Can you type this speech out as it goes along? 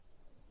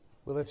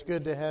Well, it's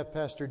good to have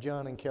Pastor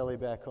John and Kelly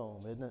back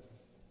home, isn't it?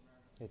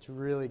 It's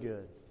really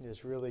good.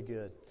 It's really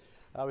good.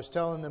 I was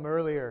telling them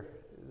earlier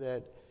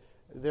that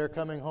they're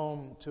coming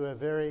home to a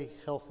very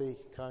healthy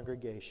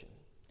congregation.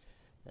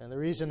 And the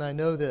reason I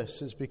know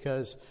this is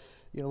because,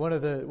 one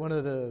of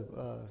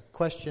the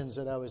questions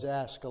that I was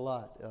asked a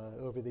lot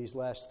over these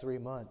last 3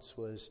 months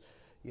was,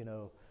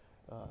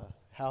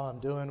 how I'm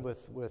doing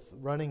with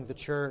running the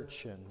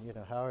church, and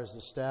how is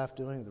the staff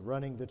doing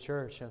running the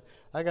church. And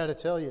I got to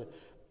tell you,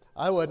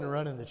 I wasn't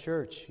running the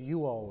church.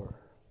 You all were.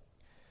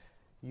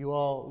 You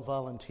all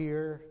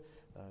volunteer.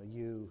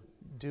 You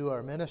do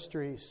our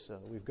ministries.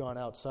 We've gone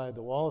outside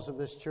the walls of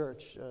this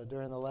church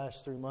during the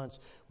last 3 months.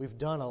 We've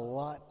done a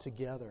lot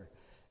together.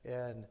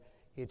 And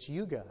it's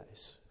you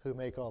guys who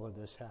make all of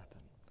this happen.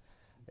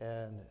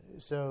 And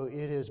so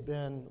it has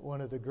been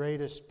one of the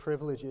greatest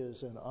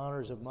privileges and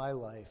honors of my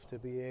life to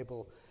be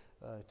able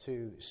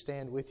to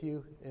stand with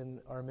you in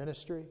our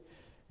ministry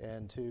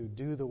and to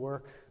do the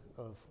work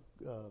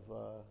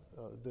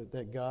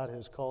that God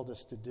has called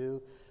us to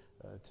do,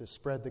 to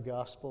spread the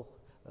gospel,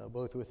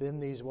 both within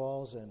these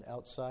walls and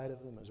outside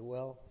of them as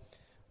well.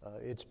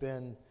 It's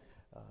been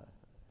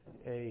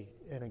an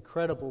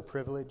incredible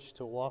privilege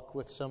to walk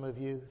with some of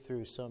you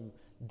through some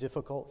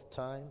difficult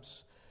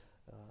times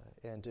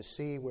and to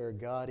see where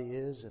God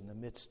is in the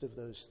midst of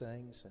those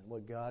things and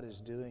what God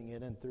is doing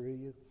in and through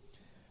you.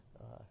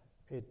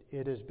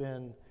 It has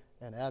been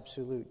an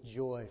absolute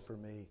joy for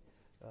me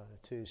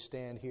to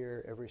stand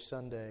here every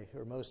Sunday,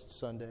 or most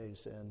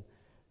Sundays, and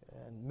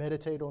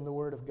meditate on the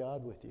Word of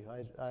God with you.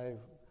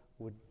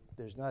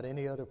 There's not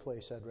any other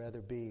place I'd rather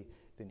be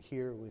than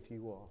here with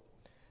you all.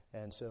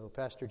 And so,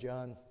 Pastor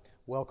John,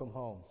 welcome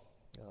home.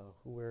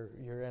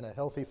 You're in a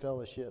healthy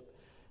fellowship,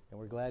 and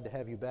we're glad to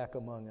have you back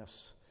among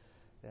us.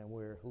 And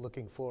we're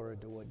looking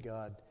forward to what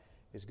God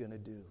is going to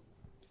do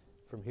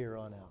from here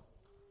on out.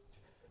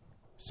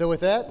 So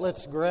with that,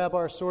 let's grab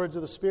our swords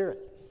of the Spirit.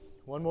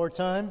 One more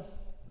time.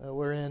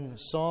 We're in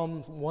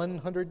Psalm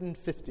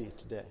 150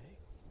 today.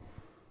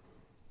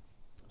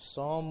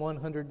 Psalm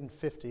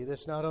 150.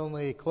 This not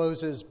only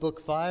closes Book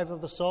 5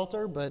 of the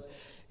Psalter, but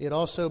it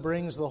also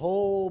brings the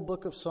whole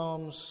book of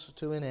Psalms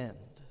to an end.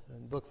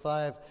 And Book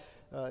 5,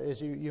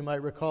 as you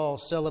might recall,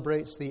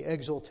 celebrates the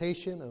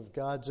exaltation of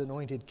God's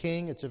anointed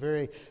king. It's a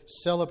very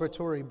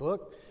celebratory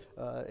book.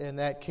 And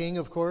that king,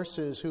 of course,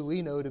 is who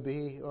we know to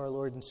be our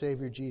Lord and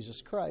Savior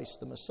Jesus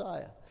Christ, the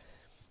Messiah.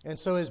 And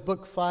so as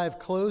Book 5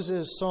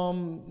 closes,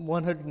 Psalm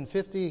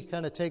 150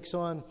 kind of takes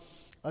on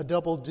a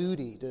double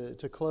duty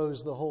to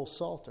close the whole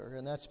Psalter.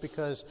 And that's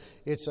because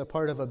it's a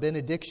part of a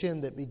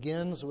benediction that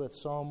begins with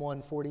Psalm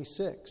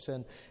 146.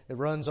 And it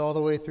runs all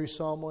the way through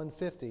Psalm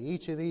 150.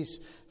 Each of these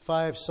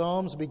 5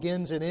 Psalms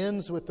begins and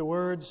ends with the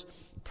words,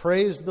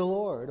 "Praise the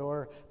Lord,"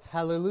 or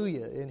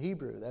 "Hallelujah" in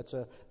Hebrew. That's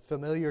a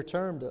familiar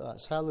term to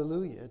us,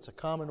 hallelujah. It's a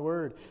common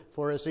word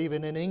for us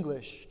even in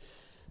English.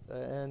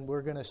 And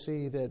we're going to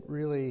see that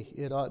really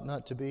it ought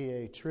not to be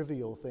a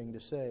trivial thing to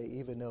say,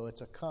 even though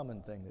it's a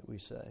common thing that we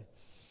say.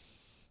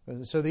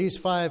 And so these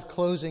 5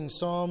 closing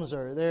psalms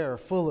are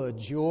full of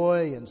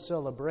joy and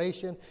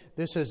celebration.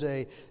 This is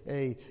a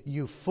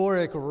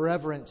euphoric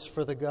reverence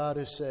for the God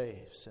who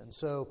saves. And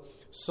so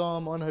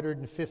Psalm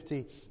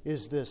 150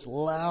 is this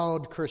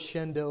loud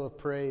crescendo of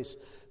praise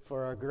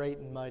for our great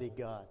and mighty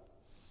God.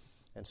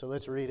 And so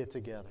let's read it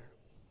together.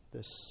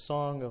 This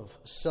song of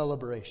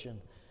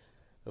celebration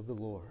of the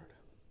Lord.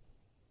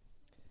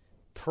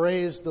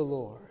 Praise the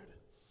Lord.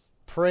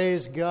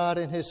 Praise God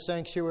in His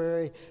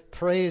sanctuary.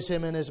 Praise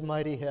Him in His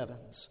mighty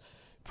heavens.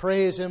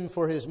 Praise Him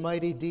for His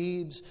mighty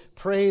deeds.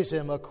 Praise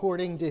Him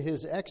according to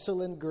His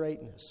excellent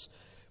greatness.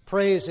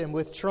 Praise Him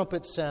with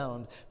trumpet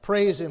sound.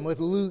 Praise Him with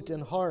lute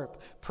and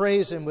harp.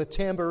 Praise Him with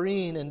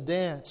tambourine and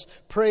dance.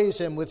 Praise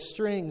Him with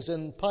strings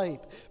and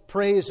pipe.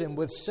 Praise Him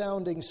with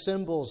sounding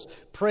cymbals.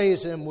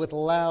 Praise Him with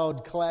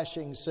loud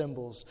clashing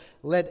cymbals.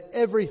 Let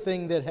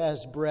everything that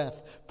has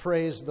breath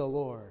praise the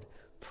Lord.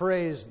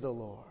 Praise the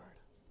Lord.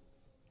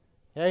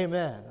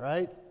 Amen,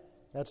 right?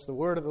 That's the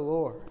word of the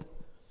Lord.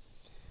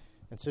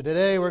 And so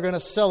today we're going to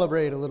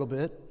celebrate a little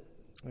bit.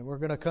 And we're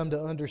going to come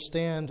to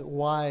understand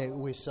why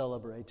we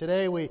celebrate.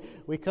 Today we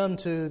come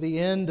to the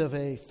end of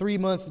a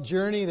 3-month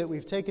journey that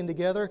we've taken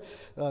together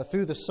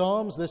through the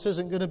Psalms. This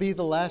isn't going to be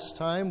the last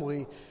time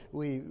we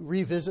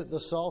revisit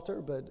the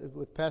Psalter, but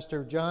with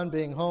Pastor John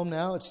being home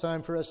now, it's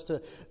time for us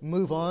to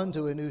move on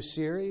to a new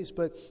series.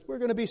 But we're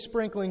going to be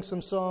sprinkling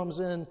some Psalms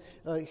in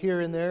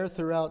here and there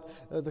throughout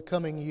the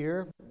coming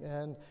year.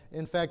 And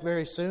in fact,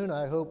 very soon,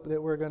 I hope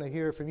that we're going to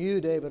hear from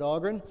you, David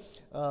Ogren,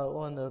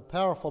 on the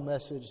powerful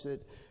message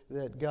that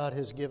God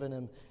has given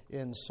him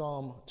in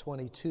Psalm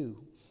 22.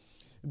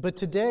 But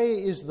today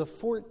is the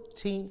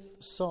 14th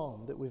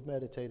Psalm that we've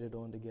meditated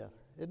on together.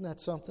 Isn't that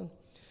something?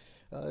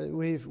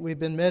 We've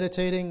been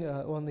meditating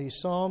on these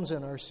Psalms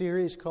in our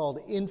series called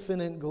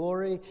Infinite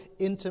Glory,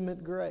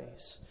 Intimate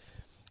Grace.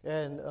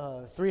 And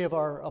 3 of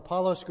our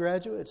Apollos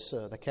graduates,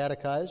 the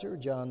catechizer,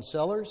 John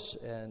Sellers,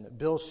 and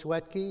Bill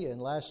Schwetke,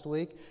 and last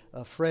week,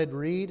 Fred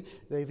Reed,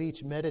 they've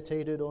each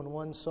meditated on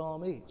one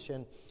Psalm each.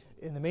 And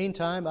In the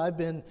meantime, I've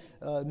been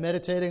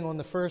meditating on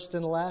the first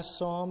and last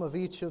psalm of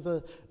each of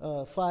the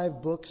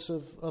 5 books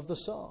of the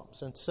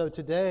Psalms. And so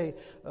today,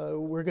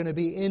 we're going to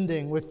be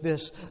ending with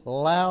this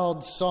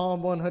loud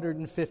Psalm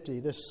 150,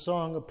 this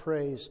song of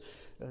praise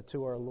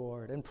to our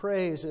Lord. And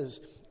praise is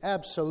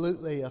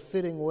absolutely a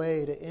fitting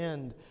way to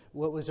end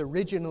what was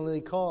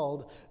originally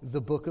called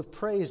the Book of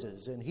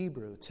Praises in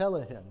Hebrew,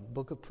 Telehim,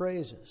 Book of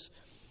Praises.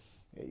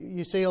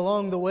 You see,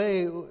 along the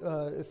way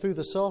through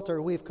the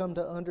Psalter, we've come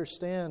to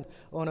understand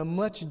on a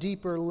much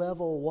deeper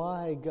level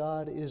why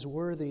God is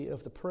worthy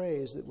of the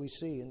praise that we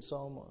see in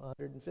Psalm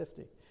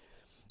 150.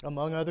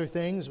 Among other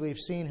things, we've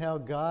seen how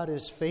God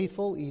is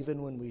faithful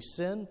even when we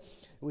sin.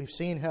 We've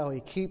seen how He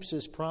keeps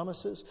His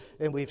promises,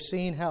 and we've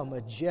seen how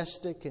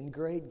majestic and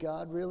great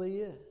God really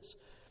is.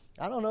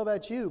 I don't know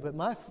about you, but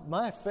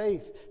my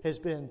faith has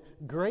been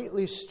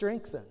greatly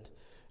strengthened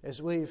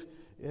as we've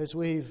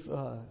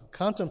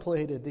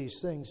contemplated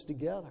these things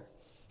together,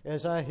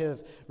 as I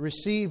have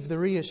received the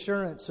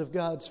reassurance of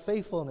God's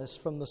faithfulness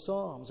from the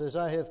Psalms, as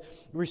I have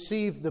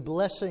received the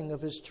blessing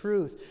of His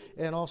truth,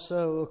 and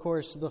also, of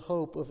course, the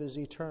hope of His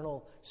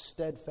eternal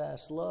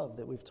steadfast love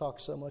that we've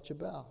talked so much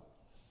about.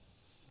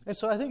 And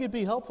so I think it'd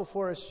be helpful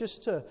for us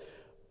just to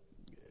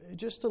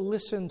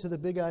listen to the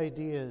big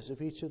ideas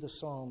of each of the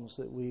Psalms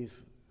that we've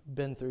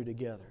been through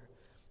together.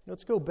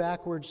 Let's go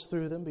backwards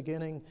through them,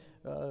 beginning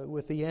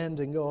with the end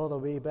and go all the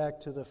way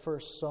back to the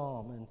first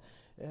Psalm.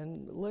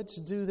 And let's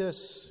do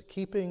this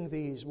keeping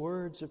these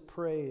words of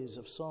praise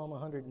of Psalm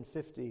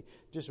 150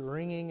 just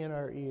ringing in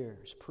our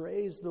ears.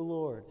 Praise the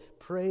Lord.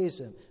 Praise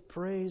Him.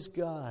 Praise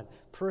God.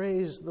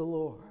 Praise the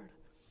Lord.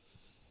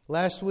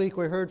 Last week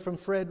we heard from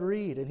Fred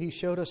Reed, and he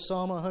showed us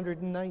Psalm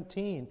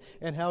 119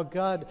 and how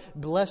God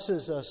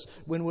blesses us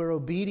when we're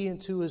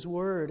obedient to His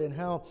Word, and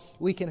how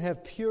we can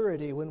have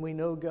purity when we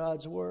know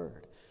God's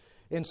Word.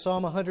 In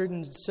Psalm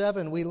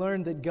 107, we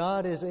learned that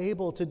God is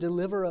able to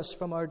deliver us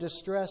from our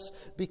distress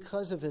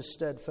because of His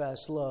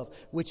steadfast love,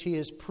 which He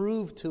has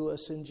proved to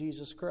us in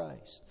Jesus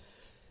Christ.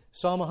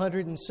 Psalm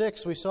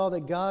 106, we saw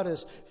that God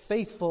is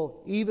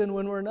faithful even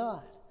when we're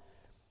not.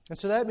 And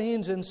so that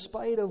means in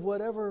spite of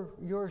whatever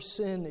your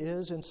sin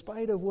is, in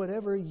spite of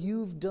whatever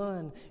you've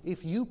done,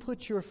 if you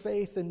put your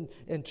faith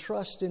and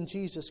trust in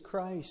Jesus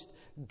Christ,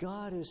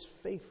 God is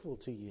faithful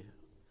to you.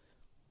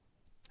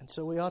 And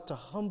so we ought to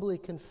humbly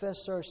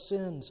confess our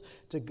sins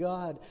to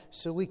God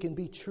so we can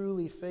be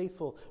truly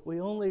faithful. We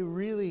only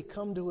really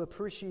come to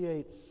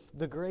appreciate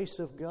the grace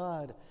of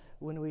God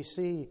when we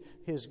see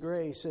His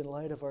grace in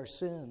light of our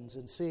sins,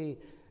 and see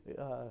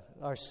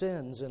our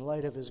sins in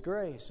light of His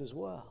grace as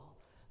well.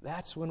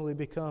 That's when we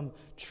become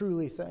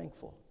truly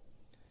thankful.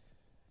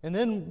 And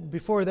then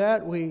before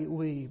that,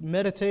 we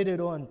meditated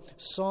on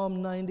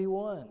Psalm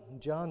 91.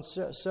 John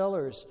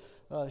Sellers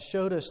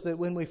showed us that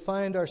when we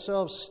find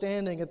ourselves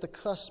standing at the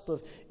cusp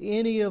of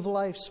any of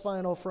life's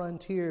final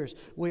frontiers,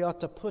 we ought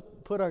to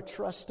put our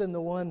trust in the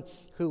one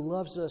who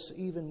loves us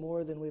even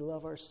more than we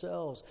love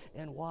ourselves.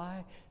 And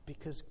why?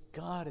 Because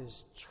God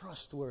is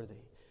trustworthy.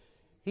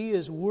 He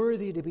is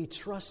worthy to be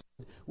trusted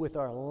with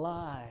our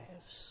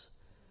lives.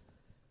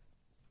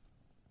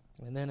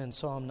 And then in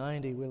Psalm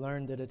 90, we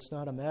learned that it's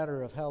not a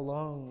matter of how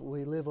long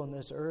we live on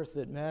this earth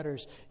that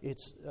matters.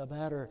 It's a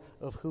matter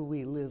of who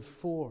we live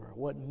for.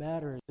 What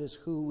matters is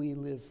who we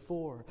live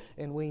for.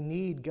 And we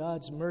need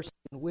God's mercy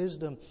and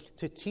wisdom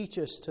to teach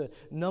us to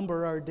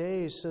number our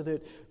days so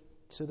that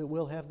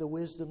we'll have the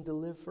wisdom to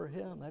live for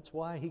Him. That's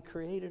why He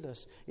created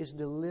us, is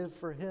to live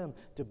for Him,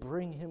 to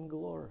bring Him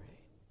glory.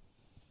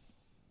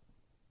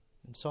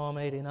 In Psalm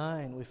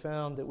 89, we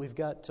found that we've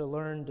got to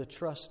learn to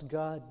trust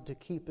God to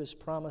keep His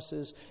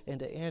promises and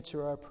to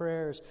answer our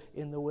prayers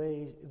in the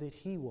way that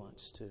He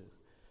wants to.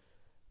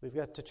 We've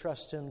got to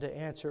trust Him to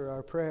answer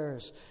our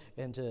prayers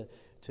and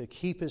to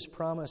keep His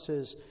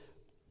promises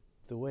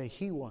the way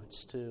He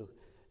wants to.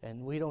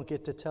 And we don't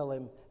get to tell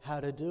Him how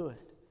to do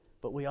it,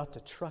 but we ought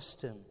to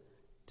trust Him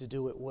to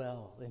do it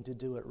well and to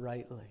do it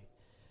rightly.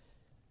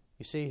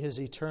 You see, His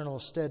eternal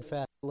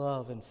steadfast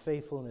love and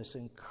faithfulness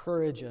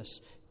encourage us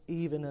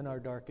even in our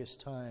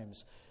darkest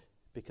times,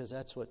 because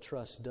that's what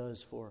trust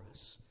does for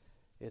us.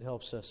 It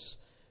helps us,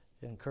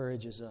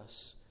 encourages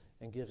us,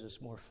 and gives us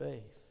more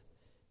faith,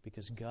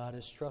 because God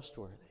is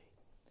trustworthy.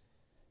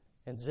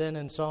 And then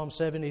in Psalm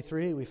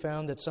 73, we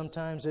found that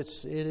sometimes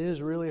it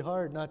is really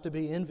hard not to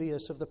be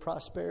envious of the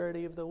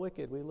prosperity of the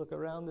wicked. We look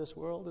around this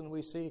world and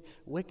we see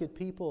wicked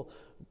people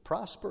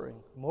prospering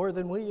more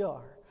than we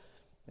are.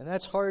 And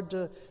that's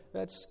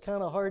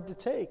kind of hard to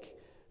take,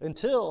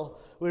 until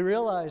we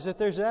realize that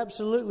there's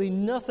absolutely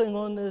nothing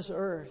on this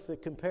earth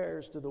that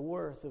compares to the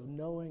worth of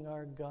knowing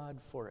our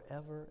God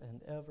forever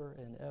and ever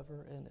and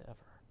ever and ever.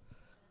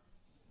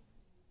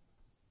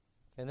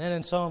 And then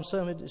in Psalm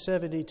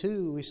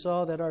 72, we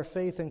saw that our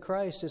faith in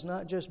Christ is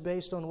not just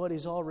based on what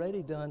He's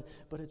already done,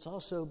 but it's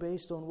also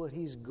based on what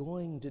He's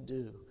going to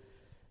do.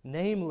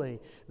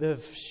 Namely, the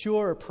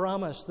sure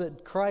promise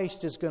that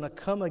Christ is going to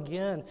come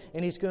again,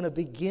 and He's going to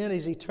begin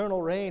His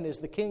eternal reign as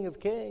the King of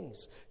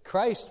Kings.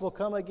 Christ will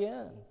come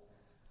again.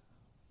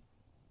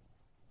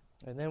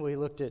 And then we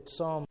looked at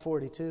Psalm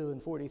 42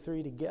 and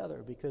 43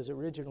 together because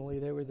originally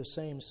they were the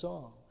same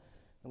psalm.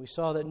 And we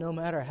saw that no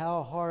matter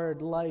how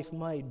hard life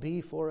might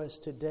be for us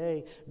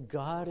today,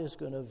 God is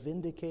going to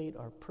vindicate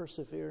our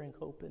persevering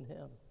hope in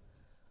Him.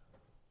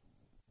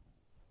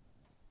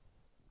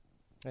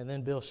 And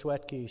then Bill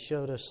Schwetke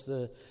showed us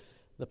the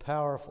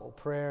powerful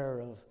prayer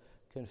of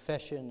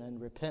confession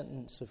and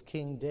repentance of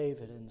King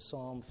David in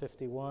Psalm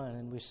 51.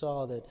 And we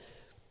saw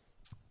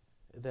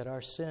that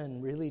our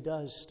sin really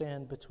does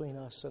stand between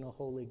us and a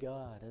holy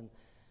God. And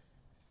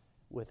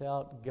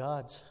without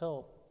God's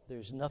help,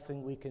 there's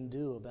nothing we can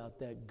do about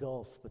that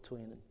gulf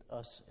between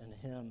us and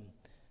Him.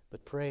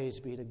 But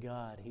praise be to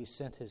God, He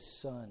sent His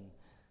Son,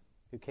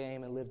 who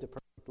came and lived a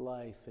perfect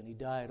life, and He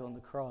died on the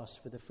cross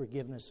for the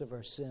forgiveness of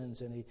our sins,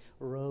 and He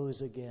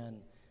rose again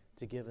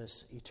to give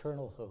us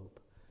eternal hope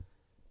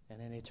and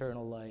an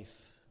eternal life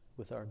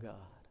with our God.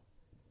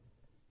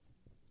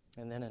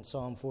 And then in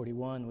Psalm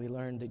 41, we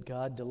learned that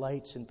God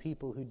delights in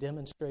people who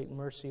demonstrate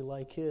mercy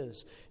like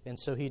His. And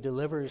so He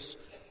delivers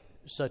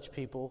such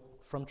people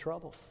from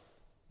trouble.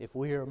 If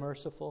we are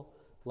merciful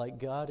like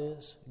God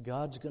is,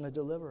 God's going to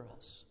deliver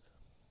us.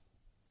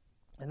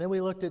 And then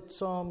we looked at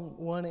Psalm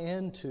 1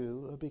 and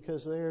 2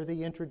 because they're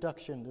the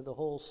introduction to the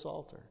whole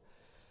Psalter.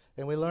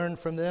 And we learned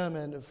from them,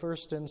 and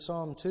first in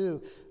Psalm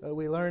 2,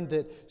 we learned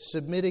that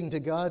submitting to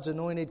God's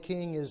anointed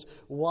king is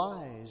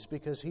wise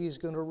because He's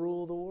going to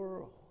rule the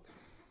world.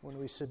 When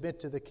we submit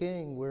to the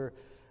King,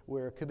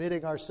 we're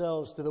committing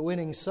ourselves to the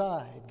winning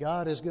side.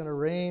 God is going to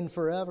reign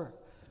forever.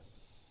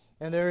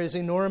 And there is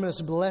enormous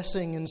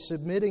blessing in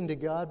submitting to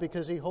God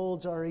because He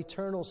holds our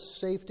eternal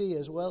safety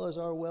as well as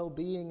our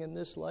well-being in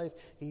this life.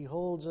 He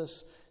holds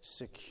us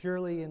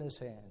securely in His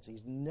hands.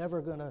 He's never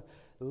going to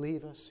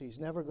leave us. He's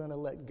never going to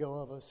let go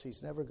of us.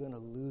 He's never going to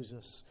lose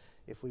us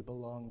if we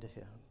belong to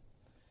Him.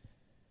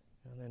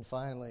 And then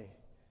finally,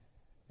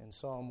 in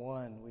Psalm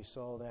 1, we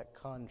saw that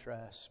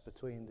contrast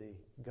between the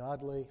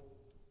godly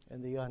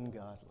and the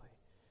ungodly.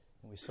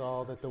 And we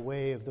saw that the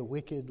way of the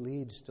wicked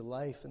leads to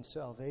life and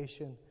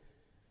salvation.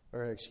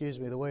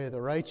 The way of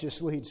the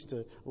righteous leads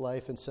to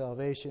life and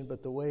salvation,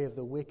 but the way of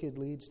the wicked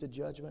leads to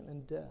judgment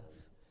and death.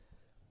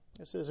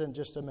 This isn't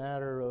just a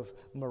matter of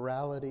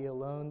morality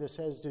alone. This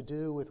has to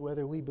do with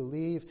whether we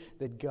believe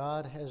that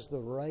God has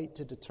the right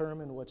to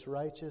determine what's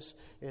righteous.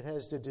 It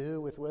has to do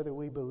with whether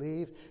we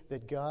believe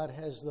that God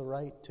has the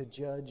right to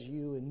judge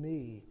you and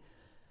me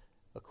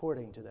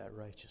according to that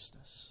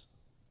righteousness.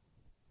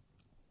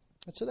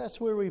 And so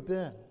that's where we've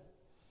been.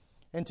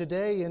 And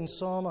today in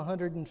Psalm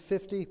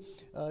 150,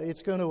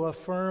 it's going to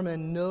affirm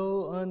in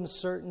no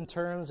uncertain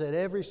terms that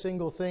every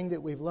single thing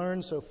that we've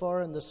learned so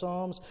far in the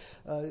Psalms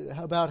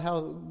about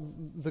how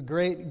the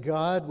great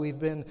God we've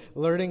been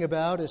learning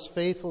about is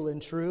faithful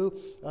and true,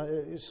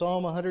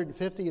 Psalm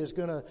 150 is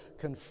going to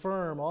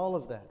confirm all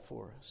of that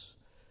for us.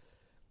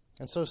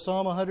 And so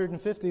Psalm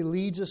 150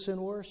 leads us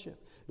in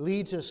worship,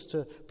 leads us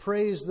to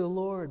praise the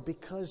Lord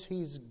because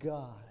He's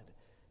God,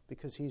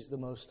 because He's the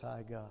Most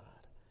High God.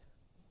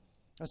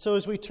 And so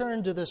as we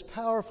turn to this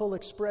powerful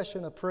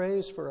expression of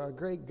praise for our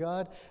great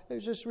God,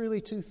 there's just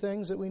really two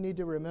things that we need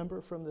to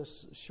remember from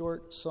this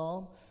short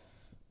psalm.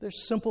 They're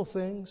simple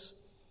things,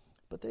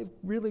 but they've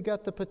really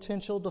got the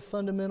potential to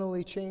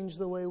fundamentally change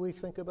the way we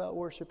think about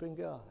worshiping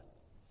God.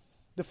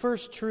 The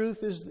first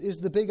truth is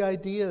the big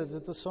idea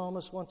that the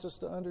psalmist wants us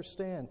to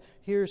understand.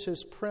 Here's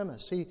his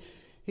premise.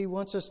 He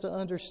wants us to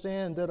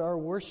understand that our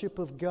worship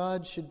of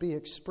God should be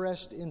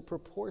expressed in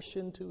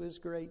proportion to His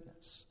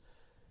greatness.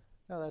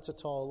 Now, that's a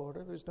tall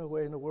order. There's no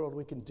way in the world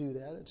we can do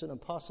that. It's an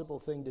impossible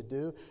thing to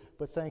do.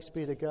 But thanks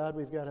be to God,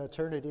 we've got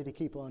eternity to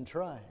keep on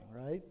trying,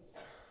 right?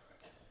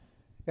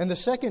 And the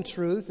second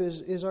truth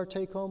is our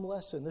take-home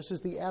lesson. This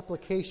is the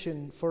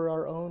application for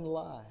our own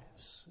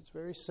lives. It's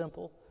very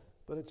simple,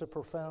 but it's a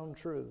profound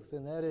truth.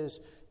 And that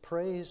is,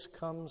 praise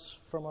comes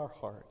from our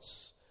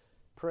hearts.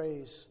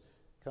 Praise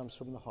comes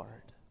from the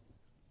heart.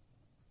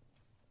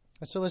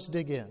 And so let's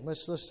dig in.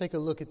 Let's take a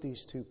look at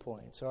these 2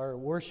 points. Our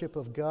worship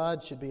of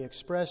God should be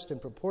expressed in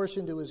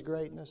proportion to His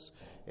greatness,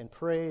 and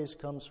praise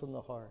comes from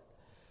the heart.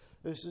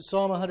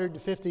 Psalm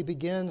 150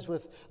 begins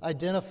with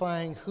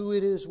identifying who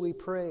it is we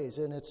praise,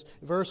 and it's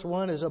verse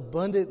 1 is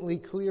abundantly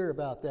clear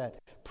about that.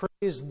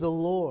 Praise the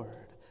Lord.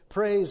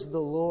 Praise the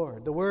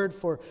Lord. The word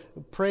for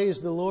praise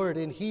the Lord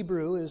in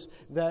Hebrew is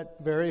that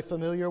very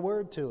familiar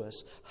word to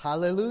us,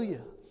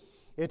 hallelujah.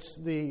 It's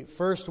the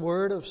first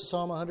word of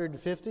Psalm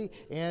 150,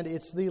 and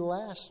it's the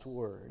last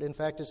word. In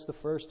fact, it's the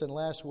first and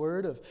last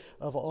word of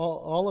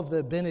all of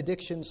the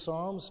benediction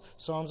psalms,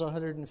 Psalms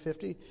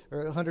 150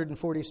 or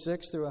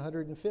 146 through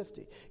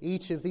 150.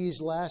 Each of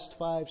these last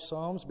 5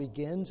 psalms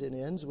begins and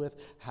ends with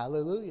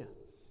hallelujah.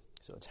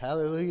 So it's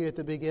hallelujah at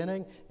the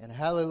beginning and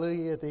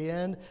hallelujah at the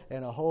end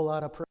and a whole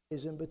lot of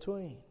praise in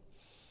between.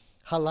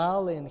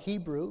 Halal in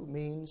Hebrew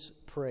means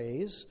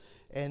praise,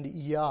 and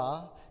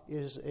Yah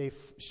is a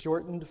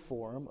shortened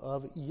form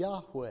of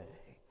Yahweh.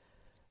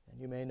 And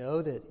you may know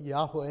that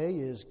Yahweh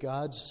is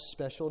God's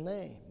special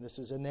name. This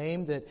is a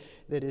name that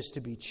is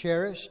to be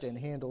cherished and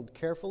handled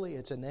carefully.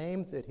 It's a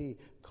name that He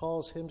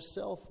calls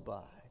Himself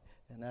by.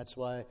 And that's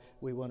why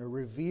we want to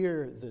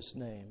revere this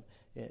name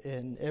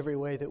in every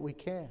way that we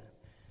can.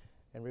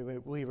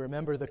 And we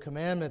remember the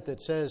commandment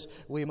that says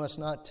we must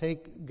not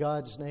take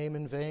God's name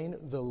in vain,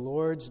 the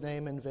Lord's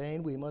name in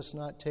vain. We must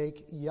not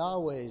take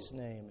Yahweh's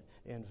name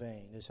in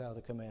vain, is how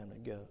the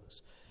commandment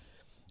goes.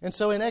 And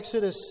so in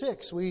Exodus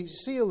 6, we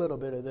see a little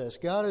bit of this.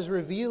 God is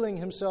revealing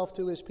himself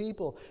to his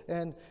people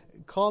and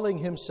calling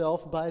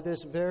himself by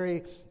this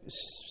very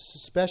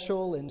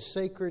special and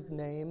sacred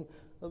name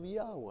of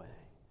Yahweh.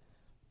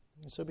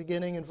 And so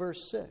beginning in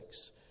verse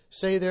 6,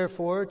 say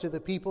therefore to the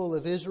people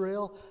of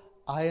Israel,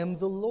 I am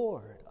the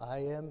Lord, I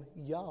am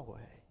Yahweh.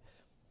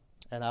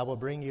 And I will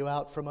bring you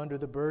out from under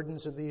the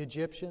burdens of the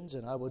Egyptians,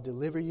 and I will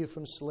deliver you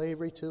from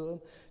slavery to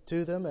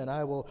them, and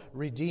I will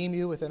redeem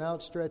you with an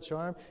outstretched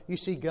arm. You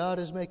see, God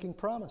is making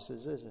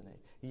promises, isn't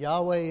he?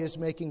 Yahweh is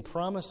making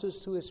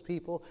promises to his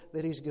people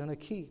that he's going to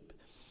keep.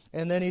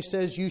 And then he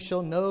says, you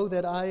shall know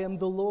that I am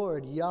the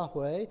Lord,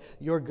 Yahweh,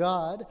 your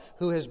God,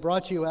 who has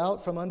brought you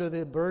out from under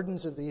the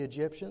burdens of the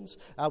Egyptians.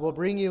 I will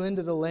bring you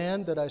into the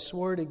land that I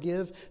swore to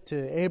give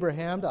to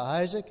Abraham, to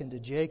Isaac, and to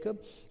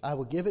Jacob. I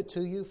will give it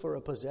to you for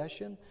a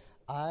possession.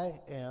 I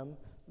am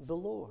the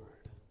Lord.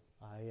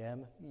 I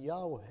am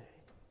Yahweh.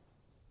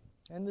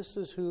 And this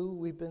is who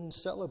we've been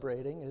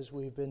celebrating as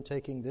we've been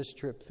taking this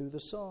trip through the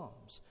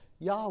Psalms.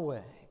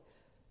 Yahweh.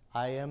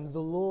 I am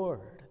the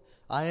Lord.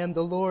 I am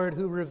the Lord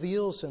who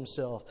reveals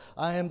himself.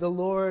 I am the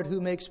Lord who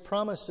makes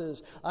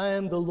promises. I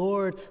am the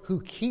Lord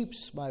who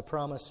keeps my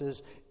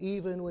promises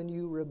even when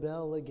you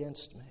rebel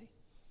against me.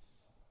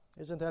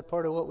 Isn't that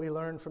part of what we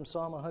learned from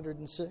Psalm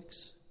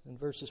 106? In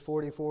verses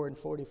 44 and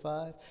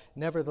 45,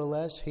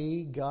 nevertheless,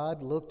 he,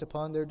 God, looked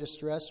upon their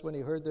distress when he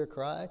heard their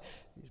cry.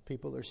 These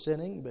people are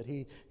sinning, but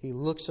he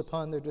looks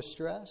upon their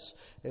distress.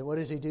 And what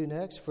does he do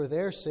next? For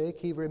their sake,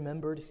 he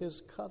remembered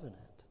his covenant.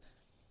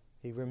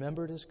 He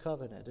remembered his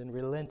covenant and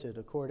relented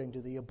according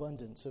to the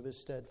abundance of his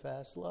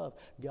steadfast love.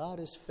 God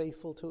is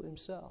faithful to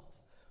himself.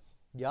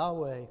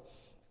 Yahweh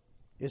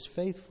is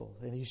faithful,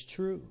 and he's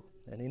true,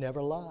 and he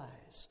never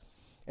lies.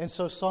 And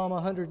so Psalm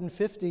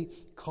 150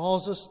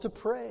 calls us to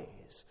praise.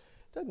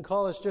 It doesn't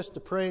call us just to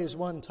praise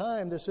one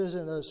time. This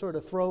isn't a sort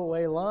of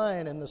throwaway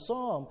line in the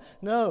psalm.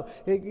 No,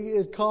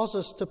 it calls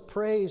us to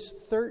praise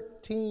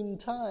 13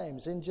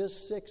 times in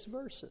just 6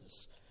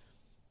 verses.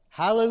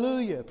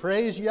 Hallelujah,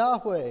 praise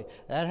Yahweh.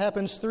 That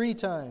happens 3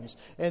 times.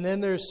 And then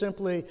there's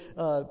simply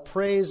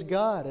praise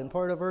God. And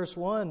part of verse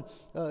 1,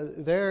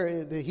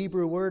 there the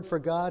Hebrew word for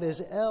God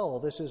is El.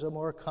 This is a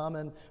more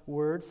common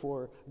word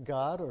for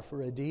God or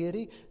for a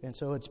deity. And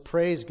so it's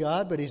praise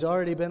God, but he's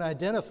already been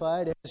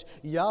identified as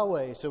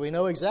Yahweh. So we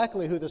know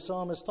exactly who the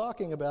psalm is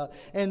talking about.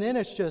 And then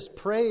it's just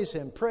praise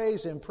him,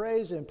 praise him,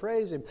 praise him,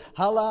 praise him.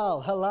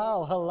 Halal,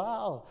 halal,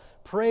 halal.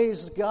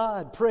 Praise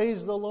God,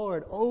 praise the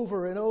Lord,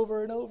 over and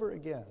over and over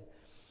again.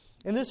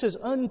 And this is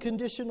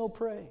unconditional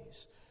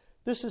praise.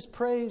 This is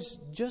praise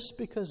just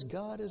because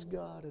God is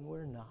God and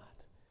we're not.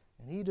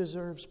 And he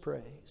deserves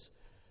praise.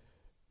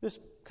 This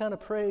kind of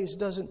praise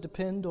doesn't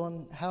depend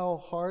on how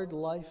hard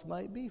life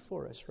might be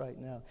for us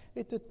right now.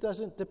 It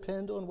doesn't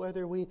depend on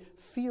whether we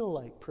feel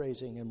like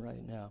praising him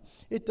right now.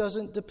 It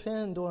doesn't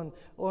depend on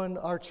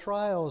our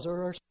trials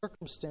or our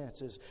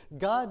circumstances.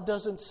 God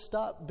doesn't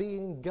stop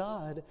being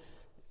God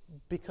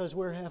because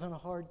we're having a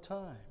hard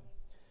time.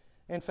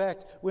 In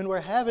fact, when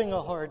we're having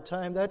a hard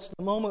time, that's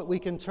the moment we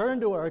can turn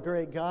to our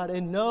great God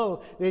and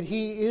know that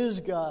he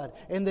is God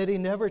and that he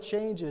never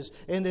changes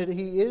and that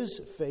he is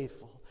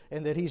faithful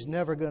and that he's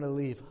never going to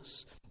leave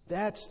us.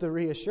 That's the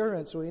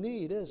reassurance we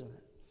need, isn't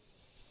it?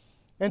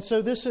 And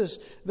so this is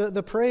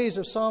the praise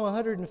of Psalm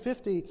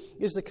 150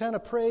 is the kind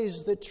of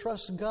praise that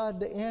trusts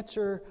God to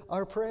answer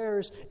our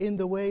prayers in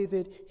the way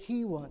that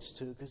he wants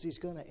to, because he's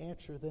going to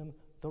answer them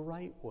the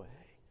right way.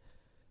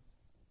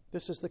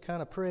 This is the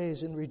kind of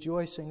praise and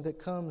rejoicing that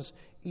comes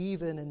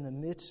even in the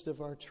midst of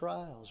our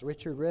trials.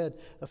 Richard read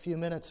a few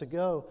minutes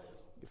ago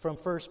from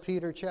 1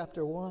 Peter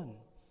chapter 1.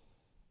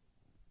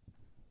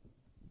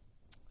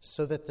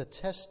 So that the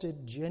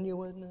tested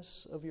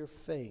genuineness of your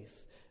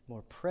faith,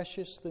 more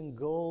precious than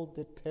gold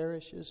that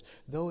perishes,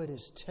 though it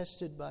is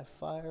tested by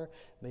fire,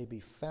 may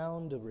be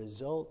found to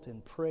result in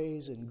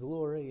praise and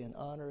glory and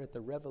honor at the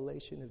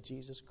revelation of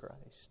Jesus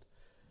Christ.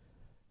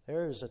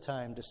 There's a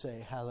time to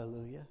say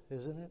hallelujah,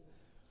 isn't it?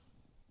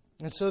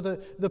 And so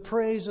the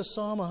praise of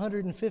Psalm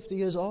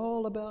 150 is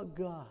all about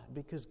God,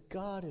 because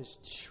God is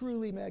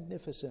truly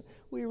magnificent.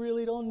 We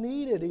really don't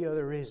need any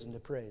other reason to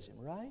praise him,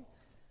 right?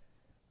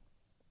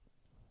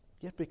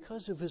 Yet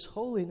because of his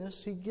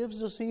holiness, he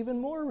gives us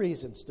even more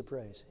reasons to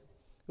praise him.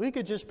 We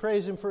could just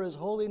praise him for his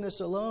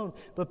holiness alone,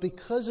 but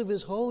because of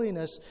his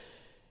holiness,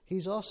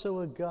 he's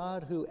also a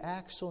God who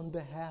acts on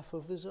behalf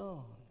of his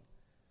own.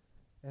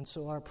 And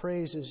so our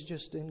praises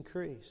just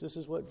increase. This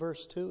is what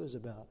verse 2 is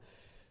about.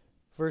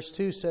 Verse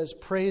 2 says,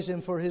 praise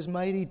him for his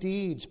mighty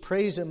deeds.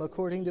 Praise him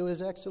according to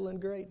his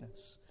excellent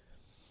greatness.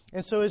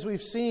 And so as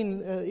we've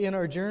seen in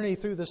our journey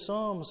through the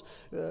Psalms,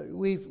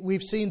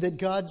 we've seen that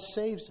God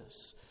saves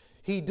us.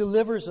 He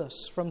delivers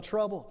us from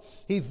trouble.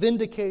 He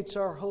vindicates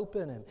our hope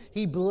in Him.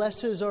 He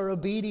blesses our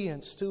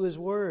obedience to His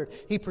Word.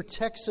 He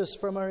protects us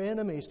from our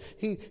enemies.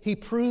 He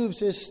proves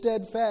His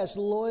steadfast,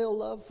 loyal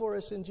love for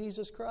us in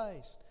Jesus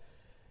Christ.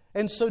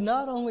 And so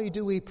not only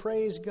do we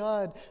praise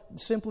God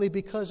simply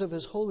because of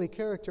His holy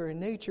character and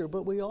nature,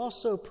 but we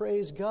also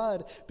praise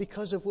God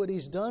because of what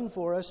He's done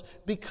for us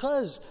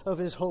because of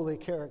His holy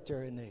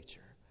character and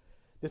nature.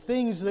 The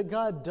things that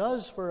God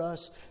does for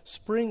us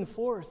spring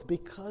forth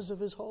because of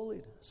His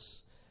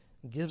holiness.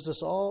 It gives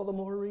us all the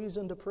more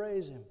reason to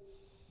praise Him.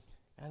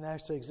 And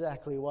that's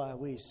exactly why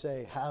we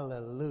say,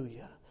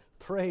 hallelujah,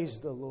 praise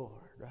the Lord,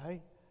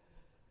 right?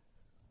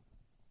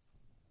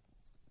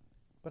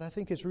 But I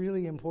think it's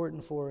really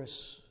important for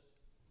us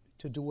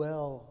to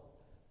dwell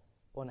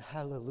on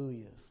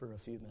hallelujah for a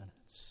few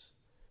minutes,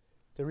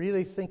 to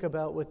really think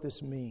about what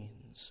this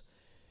means.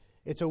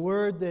 It's a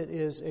word that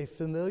is a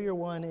familiar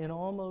one in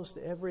almost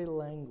every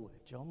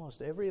language.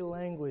 Almost every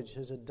language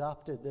has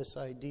adopted this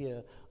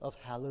idea of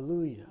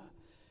hallelujah.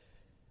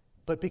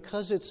 But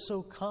because it's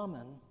so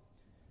common,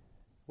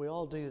 we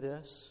all do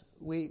this,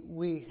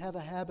 we have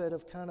a habit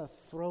of kind of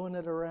throwing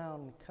it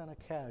around kind of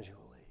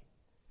casually.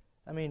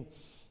 I mean,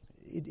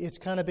 it's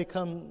kind of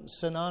become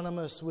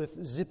synonymous with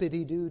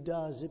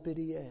zippity-doo-dah,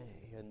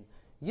 zippity-yay, and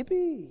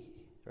yippee,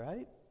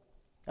 right?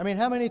 I mean,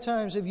 how many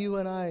times have you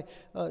and I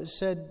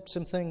said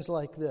some things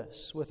like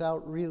this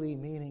without really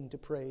meaning to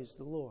praise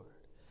the Lord?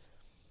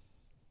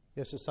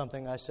 This is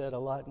something I said a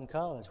lot in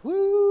college.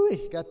 Woo!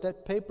 Got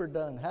that paper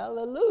done.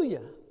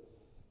 Hallelujah!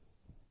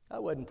 I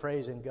wasn't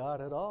praising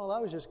God at all. I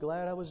was just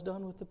glad I was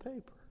done with the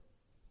paper.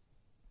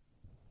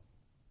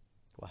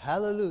 Well,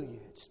 hallelujah.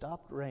 It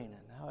stopped raining.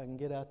 Now I can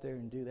get out there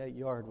and do that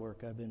yard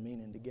work I've been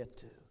meaning to get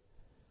to.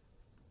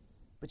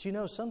 But you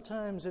know,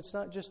 sometimes it's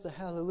not just the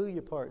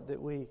hallelujah part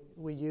that we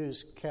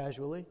use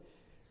casually.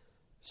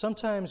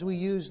 Sometimes we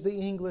use the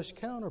English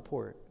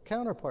counterpart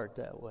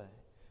that way.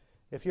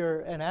 If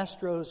you're an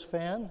Astros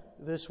fan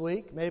this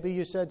week, maybe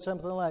you said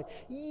something like,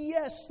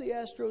 yes, the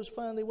Astros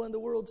finally won the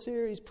World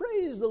Series.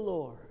 Praise the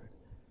Lord.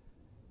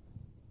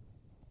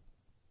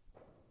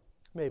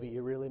 Maybe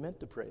you really meant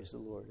to praise the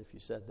Lord if you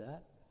said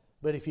that.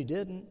 But if you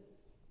didn't,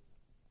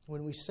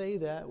 when we say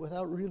that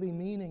without really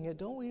meaning it,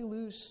 don't we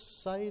lose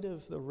sight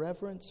of the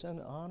reverence and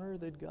honor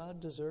that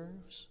God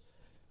deserves?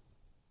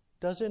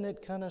 Doesn't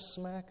it kind of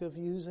smack of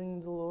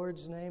using the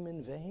Lord's name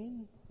in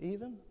vain,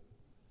 even?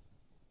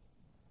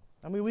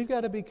 I mean, we've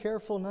got to be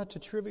careful not to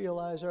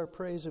trivialize our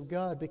praise of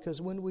God,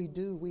 because when we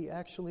do, we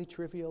actually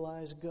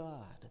trivialize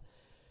God.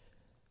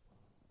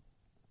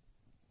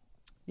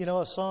 You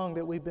know, a song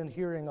that we've been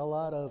hearing a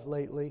lot of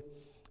lately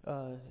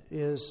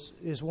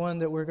is one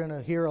that we're going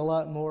to hear a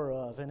lot more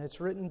of, and it's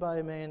written by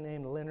a man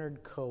named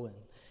Leonard Cohen.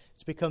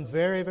 It's become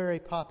very, very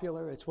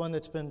popular. It's one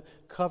that's been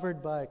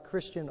covered by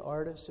Christian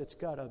artists. It's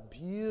got a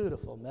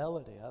beautiful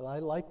melody. I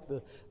like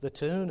the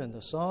tune and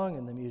the song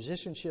and the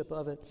musicianship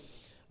of it.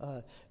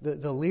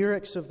 The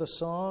lyrics of the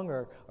song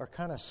are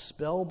kind of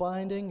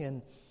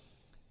spellbinding,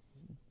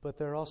 but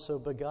they're also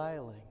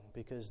beguiling,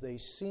 because they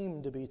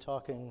seem to be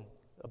talking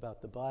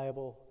about the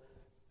Bible.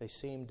 They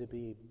seem to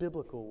be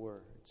biblical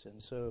words, and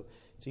so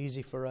it's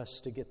easy for us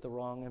to get the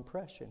wrong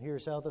impression.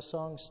 Here's how the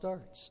song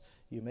starts.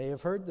 You may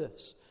have heard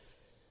this.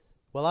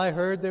 Well, I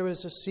heard there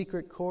was a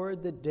secret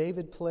chord that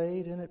David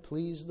played and it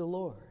pleased the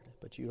Lord.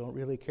 But you don't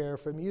really care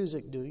for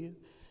music, do you?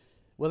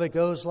 Well, it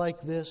goes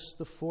like this: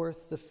 the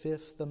fourth, the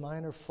fifth, the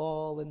minor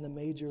fall, and the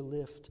major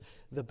lift,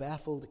 the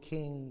baffled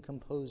king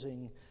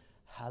composing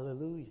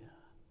hallelujah.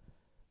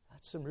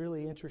 That's some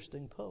really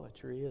interesting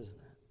poetry, isn't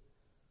it?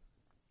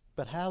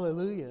 But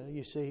hallelujah,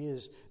 you see,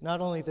 is not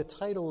only the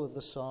title of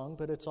the song,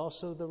 but it's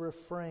also the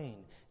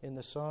refrain. In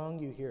the song,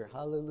 you hear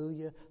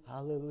hallelujah,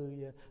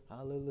 hallelujah,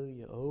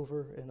 hallelujah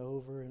over and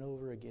over and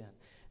over again.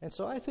 And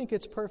so I think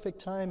it's perfect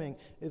timing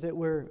that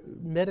we're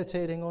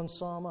meditating on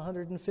Psalm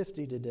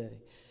 150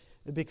 today.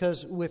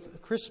 Because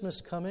with Christmas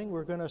coming,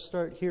 we're going to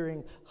start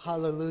hearing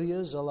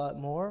hallelujahs a lot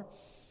more.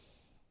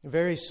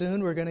 Very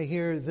soon we're going to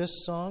hear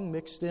this song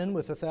mixed in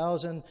with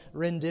 1,000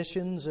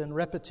 renditions and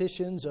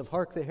repetitions of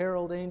Hark the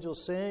Herald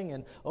Angels Sing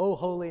and O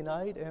Holy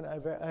Night, and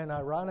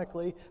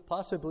ironically,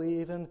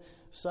 possibly even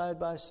side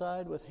by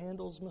side with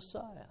Handel's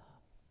Messiah.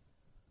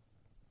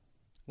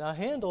 Now,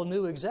 Handel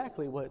knew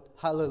exactly what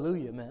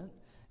hallelujah meant,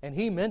 and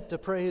he meant to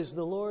praise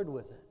the Lord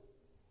with it.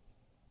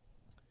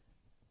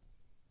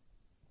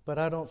 But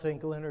I don't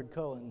think Leonard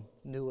Cohen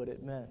knew what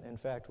it meant. In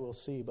fact, we'll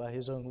see by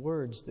his own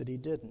words that he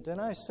didn't.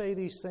 And I say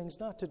these things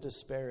not to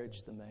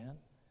disparage the man.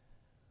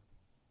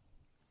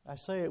 I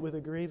say it with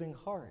a grieving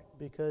heart,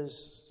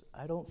 because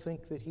I don't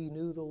think that he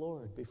knew the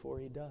Lord before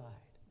he died.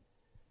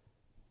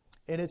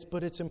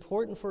 But it's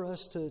important for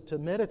us to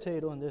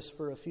meditate on this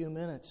for a few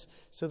minutes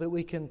so that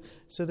we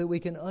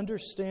can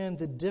understand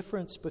the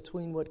difference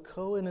between what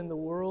Cohen in the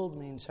world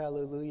means,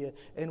 hallelujah,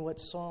 and what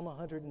Psalm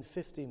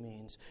 150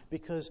 means.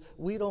 Because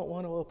we don't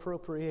want to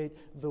appropriate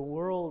the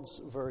world's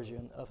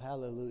version of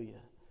hallelujah.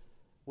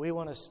 We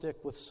want to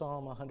stick with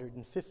Psalm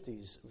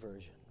 150's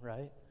version,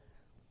 right?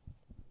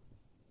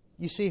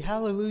 You see,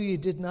 hallelujah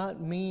did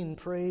not mean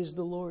praise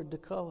the Lord to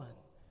Cohen.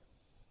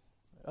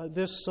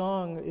 This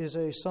song is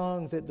a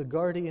song that the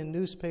Guardian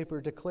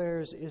newspaper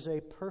declares is a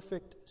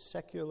perfect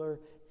secular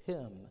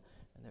hymn.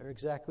 And they're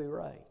exactly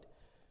right.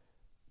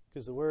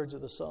 Because the words of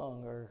the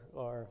song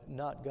are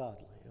not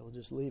godly. We'll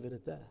just leave it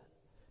at that.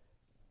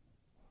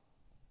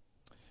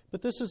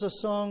 But this is a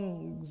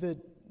song that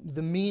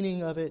the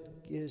meaning of it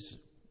is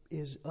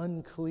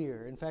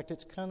unclear. In fact,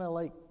 it's kind of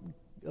like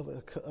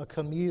a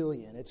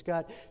chameleon. It's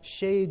got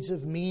shades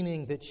of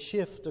meaning that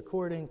shift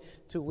according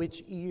to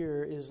which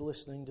ear is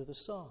listening to the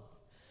song.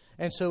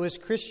 And so as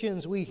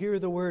Christians, we hear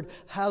the word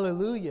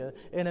hallelujah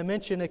and a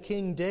mention of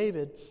King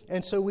David.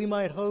 And so we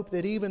might hope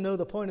that even though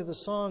the point of the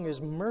song is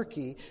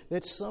murky,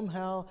 that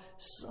somehow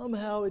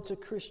it's a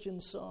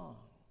Christian song.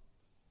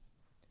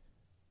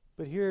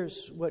 But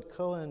here's what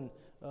Cohen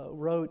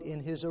wrote in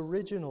his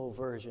original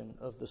version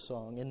of the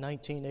song in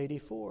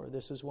 1984.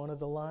 This is one of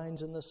the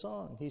lines in the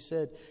song. He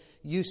said,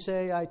 "You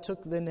say I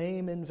took the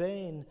name in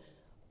vain.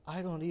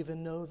 I don't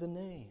even know the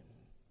name."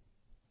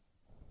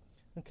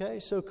 Okay,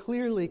 so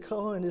clearly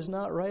Cohen is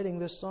not writing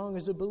this song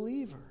as a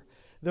believer.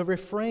 The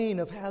refrain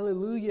of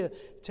hallelujah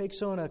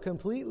takes on a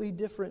completely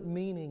different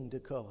meaning to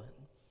Cohen.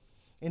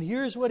 And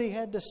here's what he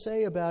had to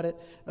say about it,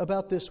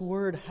 about this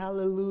word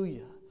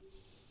hallelujah.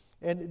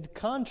 And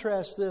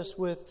contrast this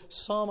with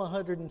Psalm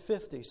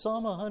 150.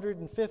 Psalm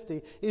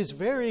 150 is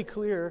very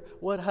clear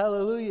what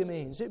hallelujah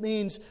means. It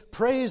means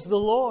praise the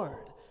Lord.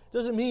 It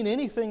doesn't mean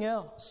anything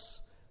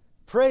else.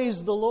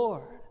 Praise the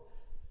Lord.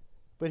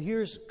 But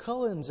here's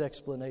Cohen's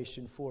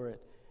explanation for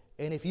it.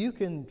 And if you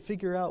can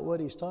figure out what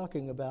he's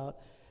talking about,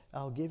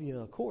 I'll give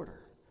you a quarter.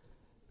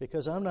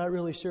 Because I'm not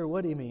really sure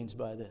what he means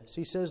by this.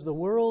 He says, the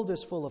world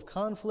is full of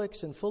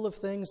conflicts and full of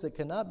things that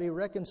cannot be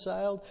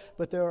reconciled,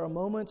 but there are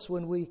moments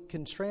when we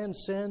can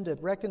transcend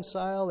and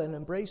reconcile and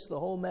embrace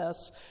the whole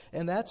mess.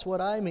 And that's what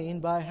I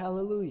mean by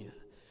hallelujah.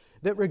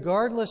 That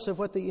regardless of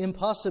what the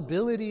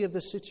impossibility of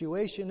the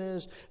situation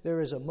is,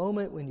 there is a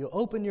moment when you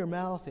open your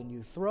mouth and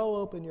you throw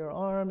open your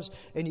arms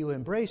and you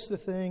embrace the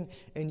thing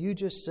and you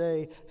just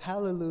say,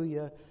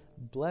 hallelujah,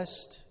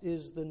 blessed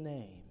is the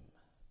name.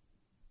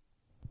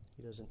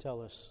 He doesn't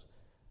tell us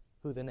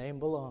who the name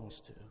belongs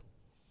to.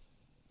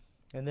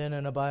 And then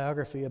in a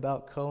biography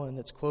about Cohen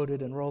that's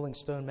quoted in Rolling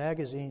Stone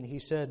magazine, he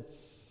said,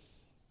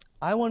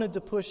 I wanted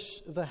to push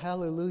the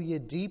hallelujah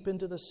deep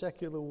into the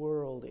secular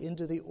world,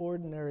 into the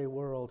ordinary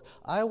world.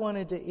 I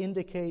wanted to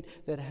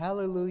indicate that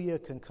hallelujah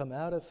can come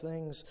out of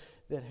things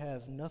that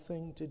have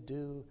nothing to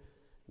do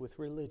with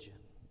religion.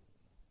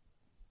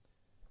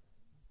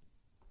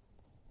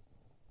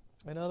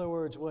 In other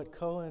words, what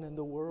Cohen and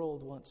the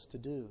world wants to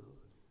do,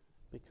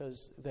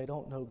 because they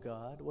don't know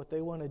God, what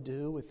they want to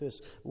do with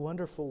this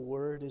wonderful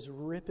word is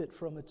rip it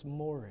from its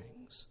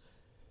moorings.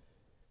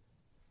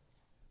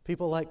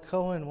 People like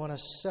Cohen want to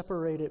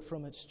separate it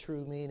from its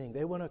true meaning.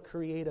 They want to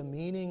create a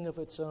meaning of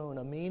its own,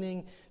 a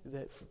meaning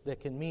that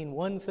can mean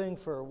one thing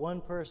for one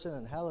person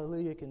and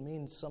hallelujah can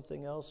mean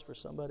something else for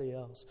somebody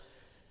else.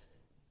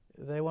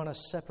 They want to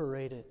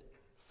separate it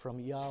from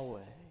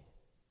Yahweh.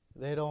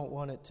 They don't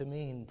want it to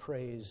mean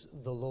praise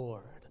the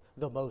Lord,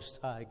 the Most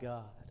High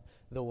God,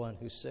 the one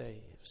who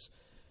saves.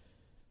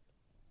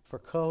 For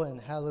Cohen,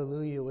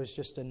 hallelujah was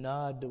just a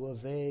nod to a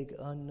vague,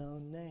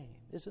 unknown name.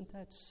 Isn't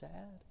that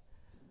sad?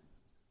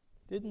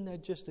 Isn't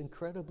that just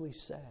incredibly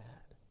sad?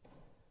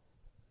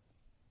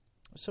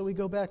 So we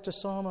go back to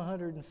Psalm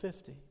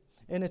 150.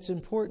 And it's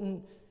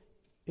important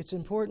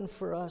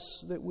for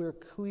us that we're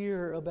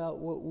clear about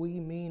what we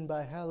mean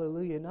by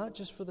hallelujah, not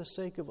just for the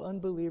sake of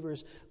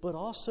unbelievers, but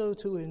also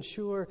to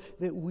ensure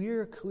that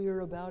we're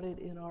clear about it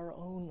in our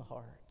own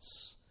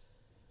hearts.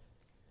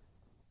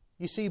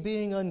 You see,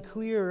 being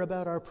unclear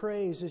about our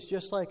praise is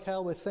just like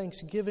how with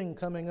Thanksgiving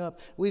coming up,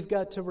 we've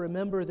got to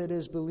remember that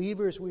as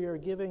believers we are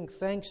giving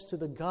thanks to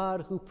the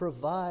God who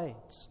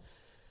provides.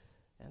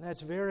 And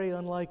that's very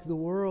unlike the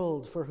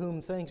world, for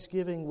whom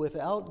Thanksgiving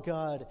without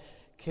God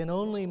can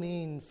only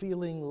mean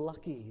feeling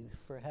lucky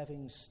for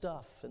having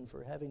stuff and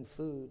for having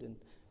food and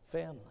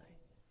family.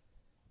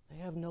 They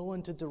have no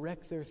one to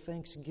direct their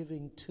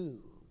thanksgiving to,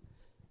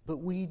 but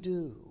we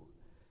do.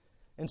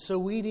 And so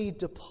we need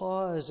to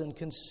pause and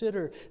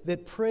consider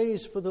that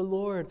praise for the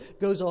Lord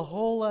goes a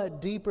whole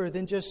lot deeper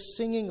than just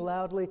singing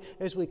loudly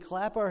as we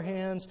clap our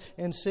hands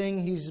and sing,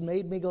 He's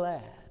made me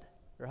glad,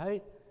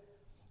 right?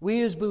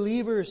 We as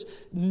believers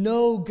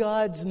know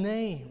God's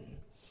name.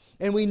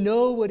 And we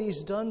know what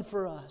He's done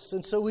for us.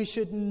 And so we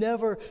should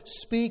never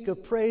speak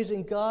of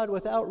praising God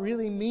without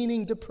really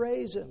meaning to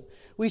praise Him.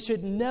 We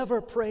should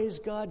never praise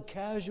God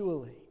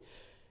casually.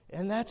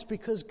 And that's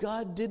because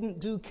God didn't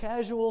do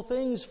casual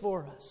things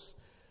for us.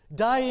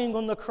 Dying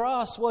on the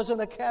cross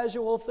wasn't a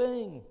casual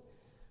thing.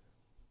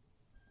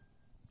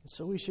 And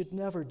so we should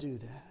never do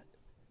that.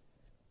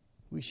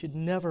 We should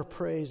never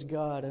praise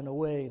God in a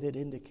way that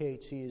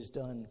indicates He has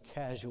done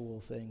casual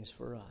things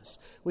for us.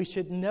 We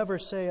should never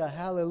say a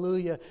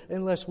hallelujah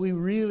unless we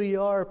really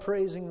are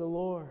praising the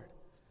Lord.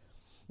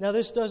 Now,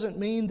 this doesn't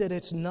mean that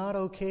it's not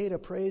okay to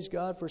praise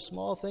God for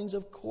small things.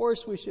 Of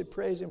course we should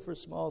praise Him for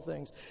small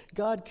things.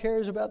 God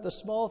cares about the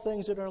small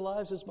things in our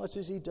lives as much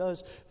as He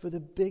does for the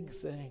big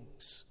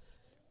things.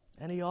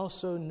 And He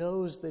also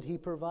knows that He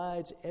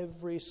provides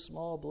every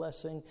small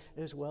blessing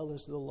as well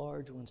as the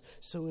large ones.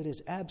 So it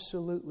is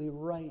absolutely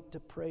right to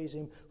praise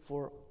Him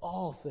for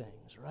all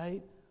things,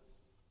 right?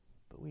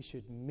 But we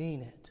should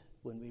mean it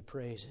when we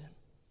praise Him.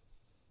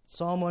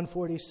 Psalm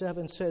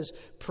 147 says,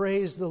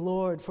 "Praise the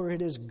Lord, for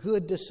it is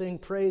good to sing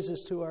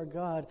praises to our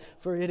God,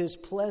 for it is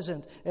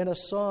pleasant, and a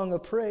song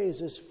of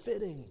praise is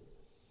fitting."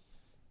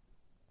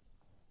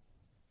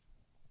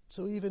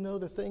 So even though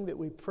the thing that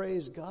we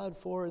praise God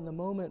for in the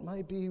moment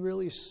might be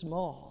really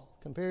small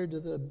compared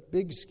to the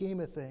big scheme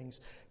of things,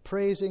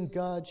 praising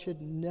God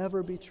should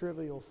never be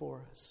trivial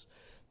for us.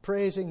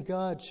 Praising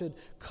God should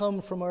come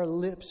from our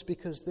lips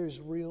because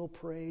there's real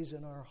praise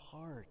in our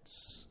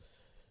hearts.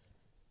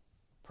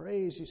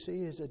 Praise, you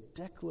see, is a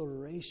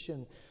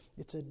declaration.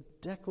 It's a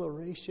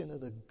declaration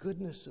of the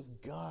goodness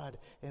of God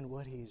and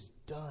what He's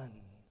done.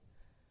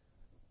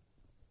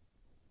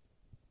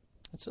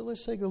 And so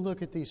let's take a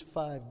look at these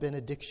 5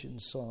 benediction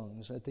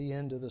songs at the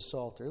end of the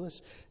Psalter.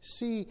 Let's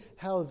see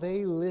how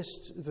they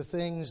list the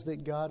things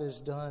that God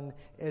has done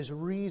as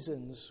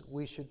reasons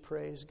we should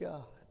praise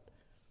God.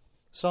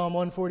 Psalm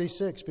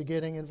 146,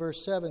 beginning in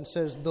verse 7,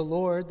 says, "The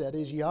Lord," that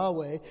is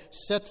Yahweh,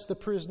 "sets the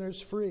prisoners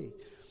free.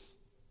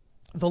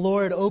 The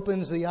Lord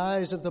opens the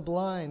eyes of the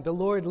blind. The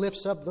Lord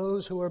lifts up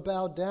those who are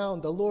bowed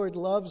down. The Lord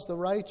loves the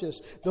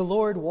righteous. The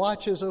Lord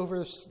watches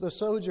over the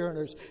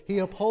sojourners. He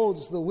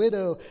upholds the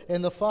widow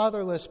and the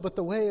fatherless, but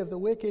the way of the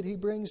wicked He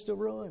brings to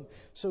ruin."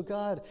 So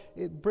God,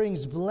 it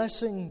brings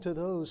blessing to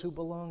those who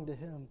belong to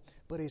Him,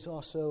 but He's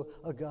also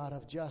a God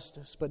of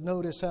justice. But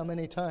notice how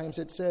many times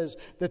it says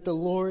that the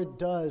Lord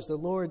does, the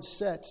Lord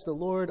sets, the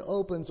Lord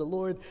opens, the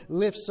Lord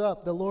lifts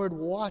up, the Lord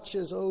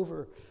watches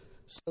over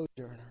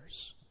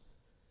sojourners.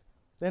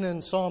 Then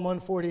in Psalm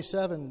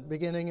 147,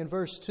 beginning in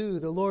verse 2,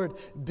 the Lord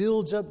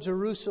builds up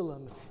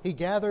Jerusalem. He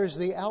gathers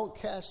the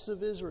outcasts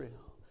of Israel.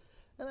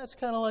 And that's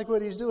kind of like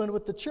what He's doing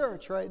with the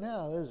church right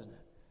now, isn't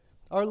it?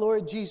 Our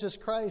Lord Jesus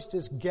Christ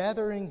is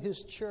gathering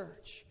His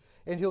church.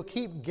 And He'll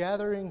keep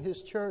gathering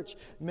His church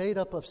made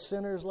up of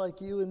sinners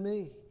like you and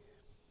me.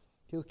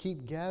 He'll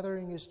keep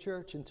gathering His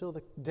church until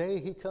the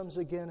day He comes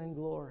again in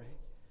glory.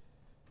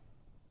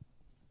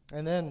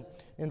 And then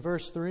in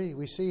verse 3,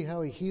 we see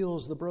how He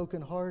heals the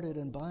brokenhearted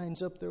and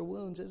binds up their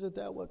wounds. Isn't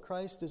that what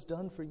Christ has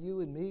done for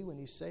you and me when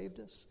He saved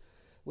us?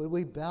 When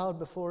we bowed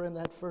before Him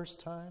that first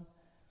time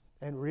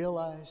and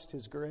realized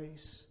His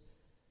grace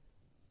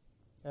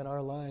and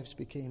our lives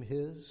became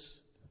His?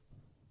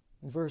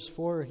 In verse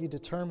 4, He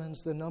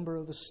determines the number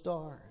of the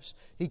stars.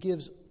 He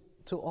gives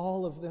to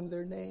all of them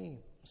their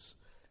names.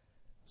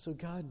 So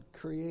God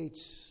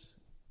creates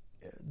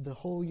the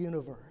whole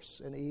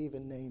universe, and He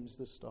even names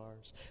the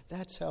stars.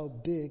 That's how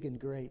big and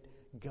great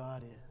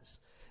God is.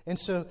 And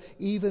so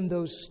even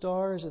those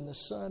stars and the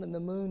sun and the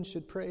moon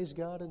should praise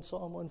God in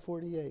Psalm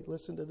 148.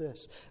 Listen to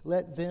this.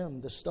 "Let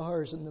them," the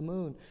stars and the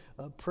moon,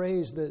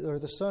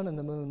 the sun and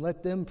the moon,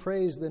 "let them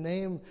praise the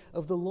name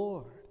of the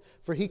Lord.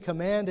 For He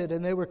commanded,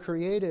 and they were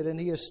created, and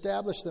He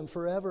established them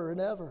forever and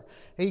ever.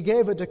 He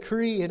gave a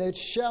decree, and it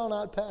shall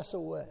not pass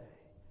away."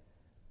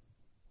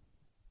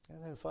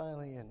 And then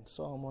finally in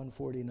Psalm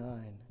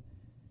 149,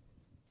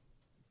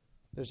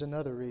 there's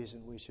another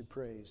reason we should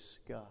praise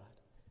God.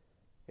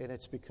 And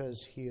it's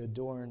because He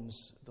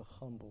adorns the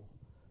humble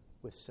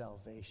with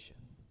salvation.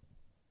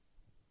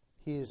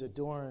 He has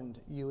adorned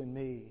you and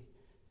me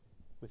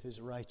with His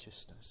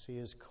righteousness. He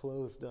has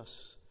clothed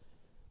us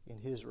in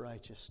His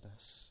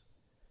righteousness.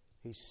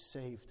 He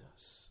saved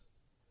us.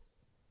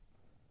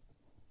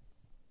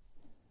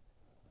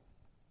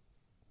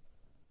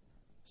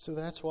 So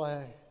that's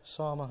why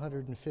Psalm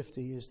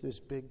 150 is this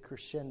big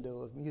crescendo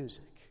of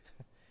music.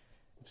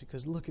 It's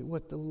because look at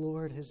what the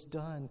Lord has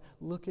done.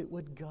 Look at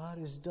what God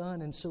has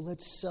done. And so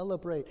let's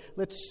celebrate.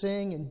 Let's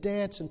sing and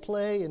dance and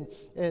play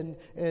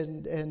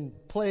and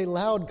play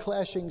loud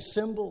clashing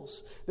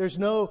cymbals. There's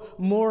no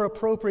more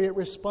appropriate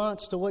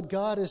response to what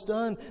God has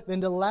done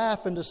than to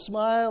laugh and to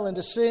smile and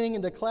to sing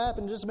and to clap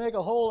and just make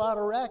a whole lot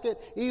of racket,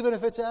 even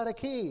if it's out of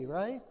key,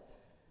 right?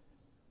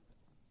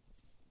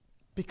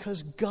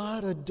 Because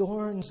God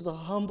adorns the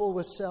humble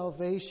with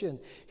salvation.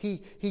 He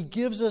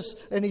gives us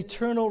an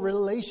eternal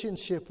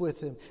relationship with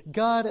Him.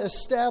 God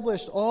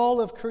established all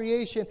of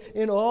creation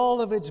in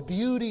all of its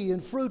beauty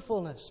and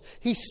fruitfulness.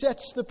 He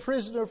sets the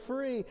prisoner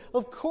free.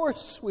 Of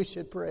course we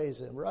should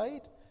praise Him,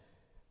 right?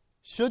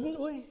 Shouldn't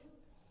we?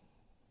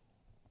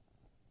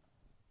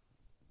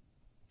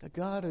 The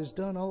God who's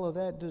done all of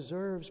that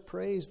deserves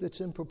praise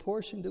that's in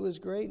proportion to His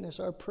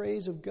greatness. Our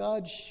praise of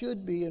God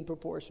should be in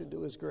proportion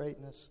to His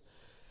greatness.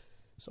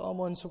 Psalm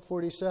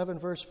 147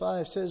 verse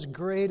 5 says,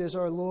 "Great is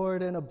our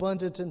Lord and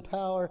abundant in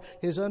power.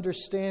 His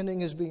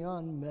understanding is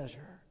beyond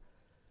measure."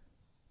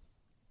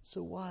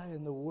 So why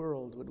in the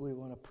world would we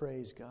want to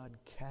praise God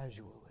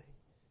casually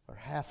or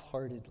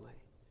half-heartedly?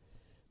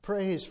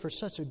 Praise for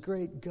such a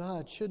great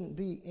God shouldn't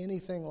be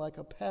anything like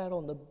a pat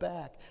on the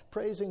back.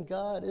 Praising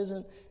God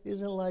isn't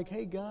like,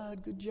 hey,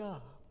 God, good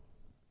job.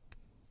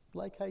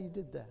 Like how you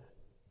did that.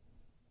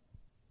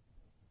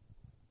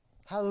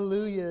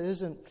 Hallelujah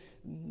isn't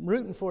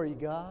rooting for you,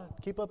 God.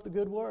 Keep up the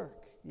good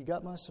work. You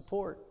got my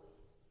support.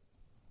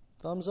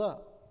 Thumbs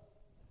up.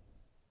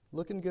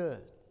 Looking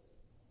good.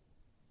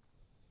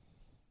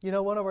 You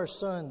know, one of our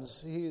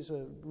sons, he's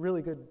a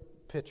really good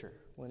pitcher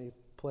when he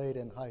played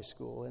in high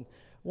school. And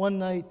one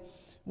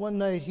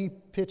night he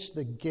pitched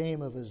the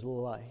game of his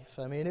life.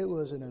 I mean, it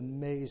was an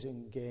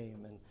amazing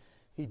game, and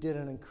he did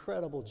an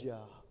incredible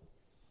job.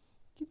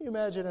 Can you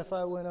imagine if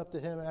I went up to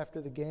him after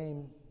the game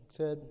and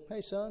said, hey,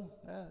 son,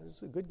 it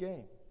was a good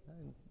game.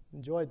 I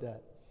enjoyed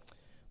that.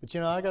 But,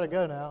 I got to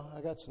go now.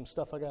 I got some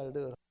stuff I got to do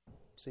at home.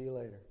 See you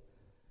later.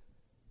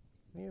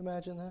 Can you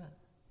imagine that?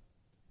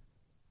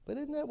 But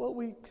isn't that what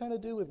we kind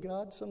of do with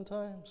God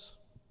sometimes?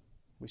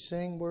 We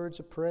sing words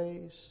of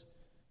praise,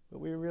 but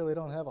we really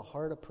don't have a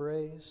heart of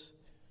praise.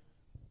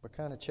 We're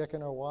kind of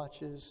checking our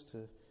watches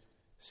to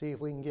see if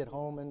we can get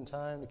home in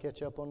time to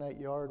catch up on that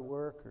yard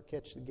work or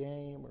catch the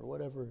game or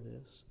whatever it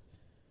is.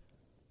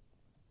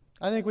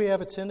 I think we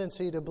have a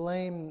tendency to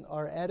blame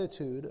our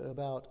attitude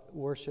about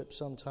worship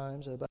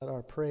sometimes, about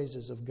our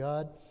praises of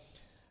God.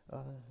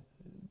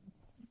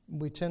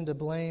 We tend to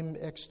blame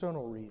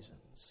external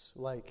reasons,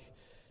 like,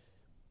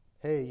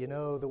 hey,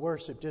 the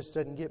worship just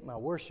doesn't get my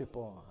worship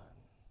on.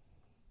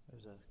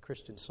 There's a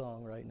Christian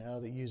song right now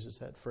that uses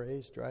that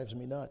phrase, drives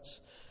me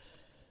nuts.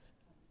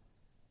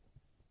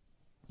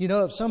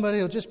 If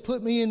somebody will just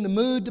put me in the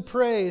mood to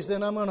praise,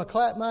 then I'm going to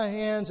clap my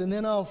hands and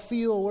then I'll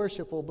feel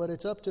worshipful. But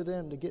it's up to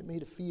them to get me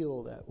to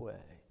feel that way.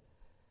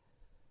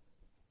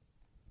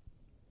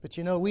 But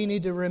we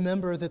need to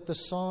remember that the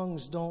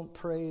songs don't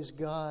praise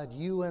God.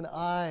 You and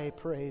I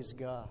praise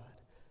God.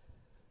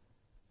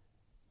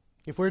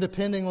 If we're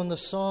depending on the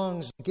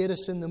songs to get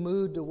us in the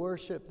mood to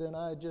worship, then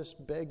I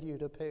just beg you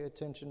to pay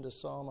attention to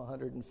Psalm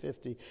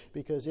 150,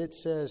 because it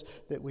says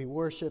that we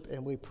worship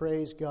and we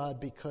praise God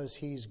because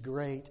He's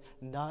great,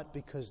 not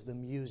because the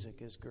music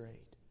is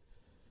great.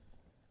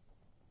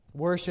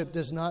 Worship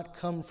does not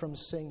come from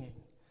singing.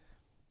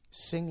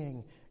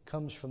 Singing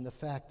comes from the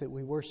fact that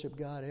we worship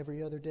God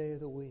every other day of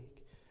the week.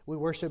 We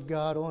worship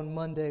God on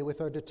Monday with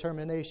our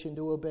determination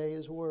to obey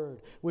His Word.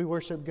 We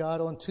worship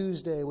God on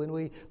Tuesday when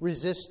we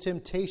resist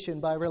temptation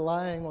by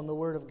relying on the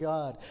Word of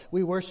God.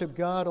 We worship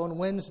God on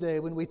Wednesday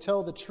when we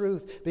tell the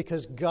truth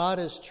because God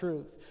is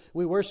truth.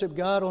 We worship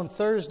God on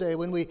Thursday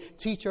when we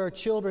teach our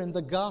children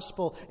the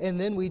gospel and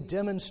then we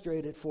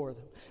demonstrate it for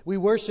them. We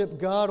worship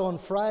God on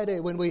Friday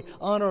when we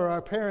honor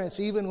our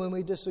parents even when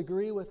we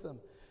disagree with them.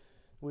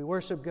 We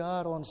worship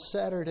God on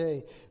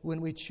Saturday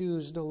when we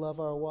choose to love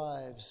our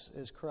wives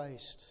as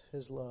Christ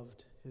has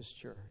loved His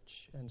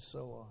church, and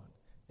so on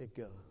it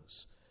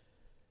goes.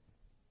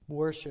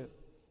 Worship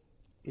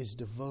is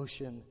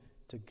devotion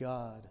to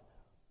God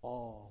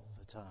all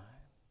the time.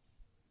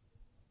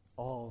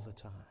 All the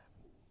time.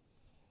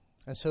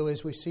 And so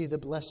as we see the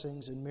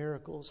blessings and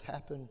miracles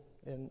happen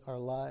in our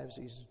lives,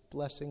 these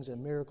blessings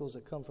and miracles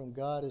that come from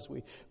God, as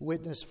we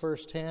witness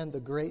firsthand the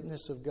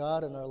greatness of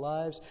God in our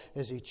lives,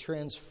 as He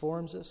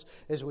transforms us,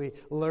 as we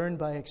learn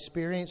by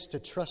experience to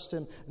trust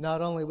Him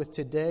not only with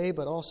today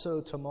but also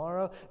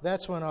tomorrow,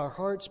 that's when our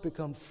hearts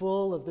become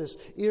full of this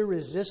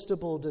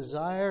irresistible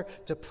desire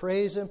to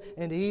praise Him,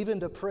 and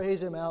even to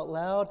praise Him out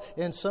loud,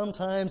 and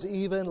sometimes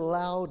even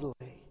loudly.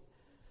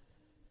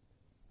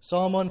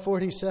 Psalm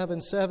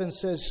 147:7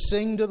 says,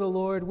 sing to the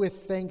Lord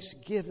with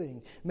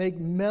thanksgiving. Make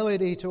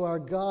melody to our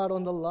God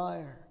on the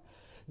lyre.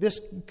 The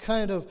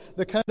kind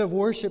of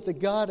worship that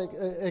God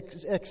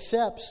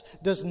accepts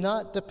does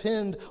not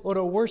depend on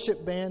a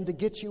worship band to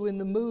get you in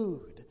the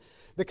mood.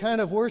 The kind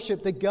of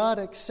worship that God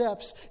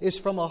accepts is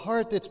from a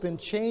heart that's been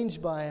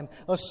changed by Him,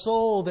 a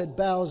soul that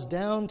bows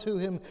down to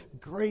Him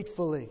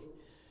gratefully.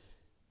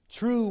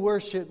 True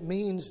worship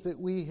means that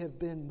we have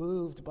been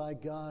moved by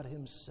God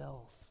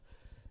Himself.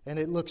 And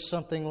it looks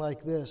something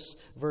like this.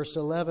 Verse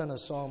 11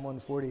 of Psalm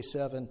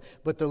 147.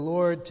 But the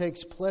Lord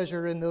takes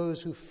pleasure in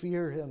those who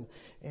fear Him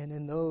and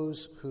in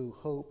those who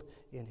hope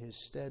in His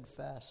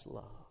steadfast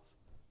love.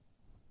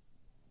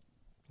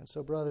 And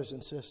so, brothers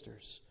and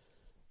sisters,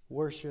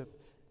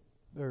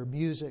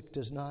 music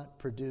does not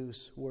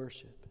produce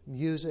worship.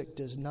 Music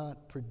does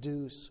not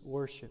produce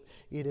worship.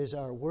 It is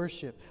our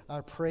worship,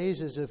 our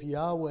praises of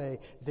Yahweh,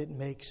 that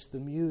makes the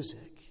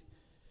music.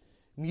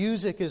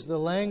 Music is the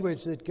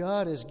language that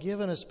God has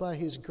given us by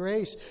His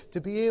grace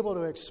to be able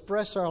to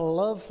express our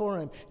love for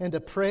Him and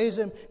to praise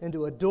Him and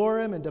to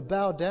adore Him and to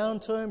bow down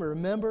to Him,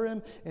 remember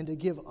Him, and to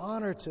give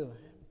honor to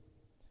Him.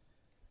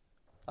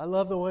 I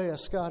love the way a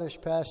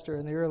Scottish pastor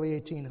in the early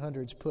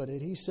 1800s put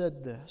it. He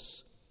said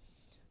this,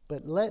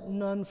 but let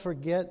none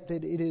forget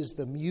that it is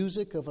the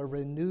music of a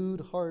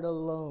renewed heart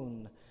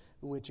alone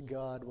which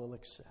God will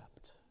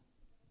accept.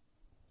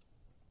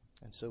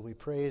 And so we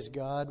praise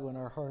God when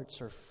our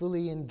hearts are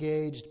fully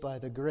engaged by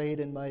the great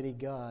and mighty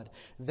God.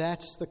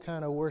 That's the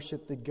kind of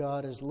worship that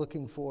God is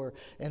looking for.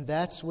 And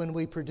that's when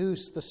we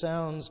produce the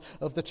sounds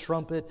of the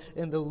trumpet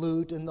and the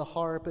lute and the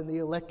harp and the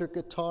electric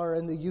guitar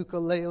and the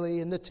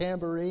ukulele and the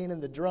tambourine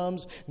and the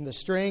drums and the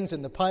strings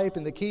and the pipe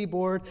and the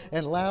keyboard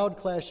and loud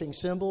clashing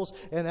cymbals.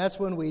 And that's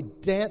when we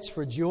dance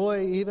for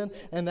joy even.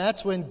 And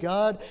that's when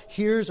God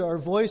hears our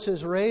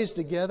voices raised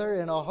together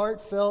in a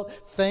heartfelt,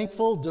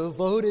 thankful,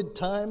 devoted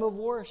time of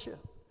worship.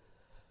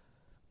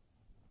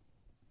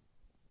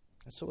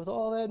 And so with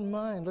all that in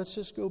mind, let's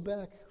just go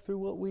back through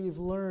what we've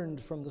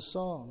learned from the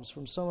Psalms,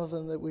 from some of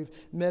them that we've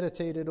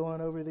meditated on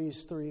over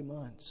these 3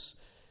 months.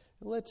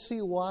 Let's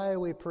see why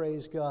we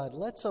praise God.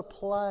 Let's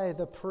apply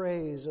the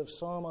praise of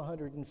Psalm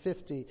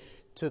 150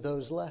 to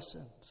those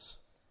lessons.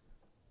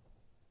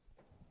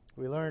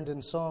 We learned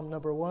in Psalm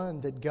number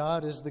 1 that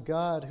God is the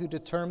God who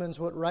determines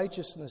what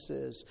righteousness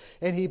is.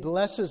 And He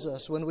blesses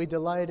us when we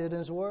delight in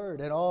His Word.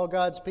 And all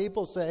God's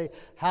people say,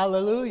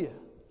 hallelujah.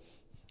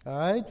 All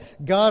right?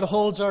 God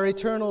holds our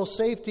eternal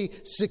safety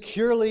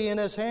securely in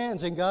His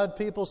hands. And God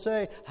people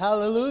say,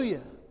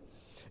 hallelujah.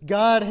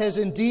 God has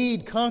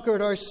indeed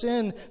conquered our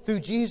sin through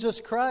Jesus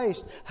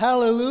Christ.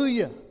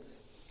 Hallelujah.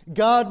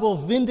 God will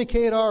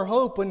vindicate our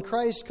hope when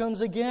Christ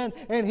comes again.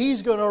 And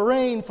He's going to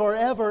reign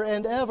forever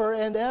and ever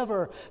and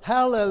ever.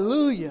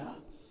 Hallelujah.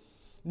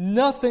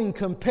 Nothing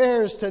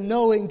compares to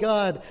knowing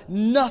God.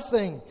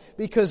 Nothing.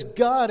 Because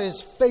God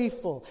is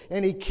faithful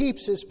and He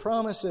keeps His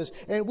promises.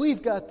 And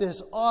we've got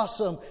this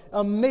awesome,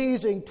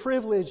 amazing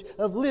privilege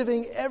of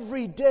living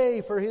every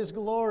day for His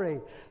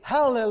glory.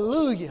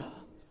 Hallelujah.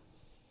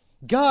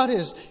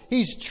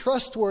 He's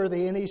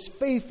trustworthy and He's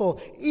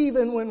faithful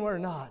even when we're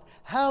not.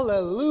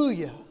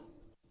 Hallelujah.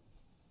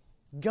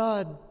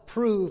 God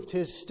proved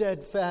His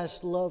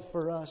steadfast love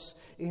for us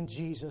in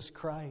Jesus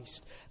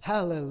Christ.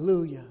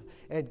 Hallelujah.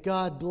 And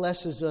God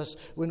blesses us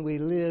when we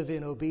live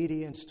in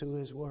obedience to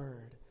His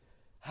Word.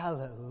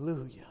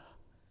 Hallelujah.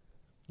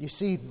 You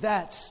see,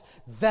 that's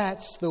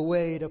the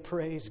way to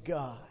praise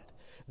God.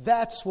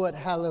 That's what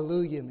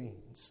hallelujah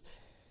means.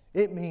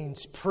 It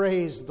means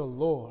praise the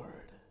Lord.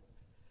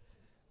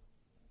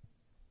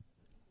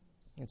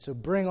 And so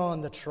bring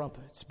on the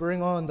trumpets,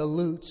 bring on the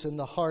lutes and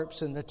the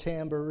harps and the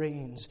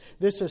tambourines.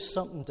 This is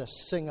something to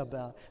sing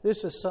about.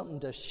 This is something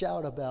to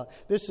shout about.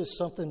 This is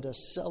something to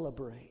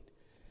celebrate.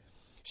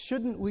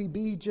 Shouldn't we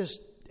be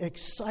just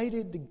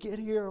excited to get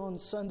here on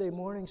Sunday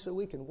morning so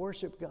we can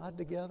worship God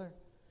together?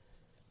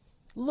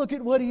 Look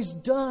at what He's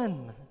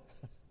done.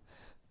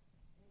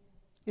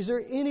 Is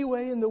there any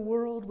way in the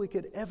world we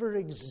could ever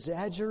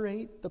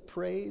exaggerate the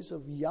praise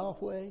of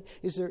Yahweh?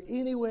 Is there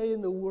any way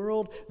in the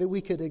world that we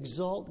could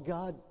exalt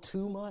God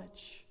too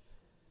much?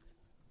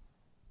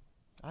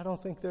 I don't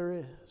think there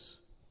is.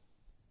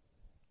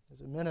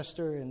 There's a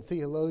minister and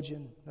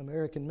theologian,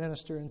 American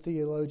minister and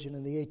theologian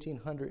in the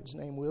 1800s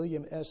named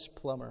William S.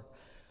 Plummer.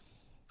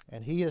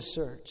 And he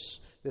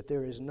asserts that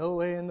there is no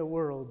way in the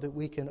world that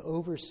we can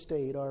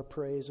overstate our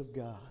praise of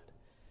God.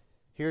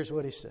 Here's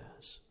what he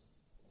says.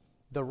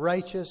 The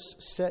righteous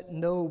set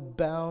no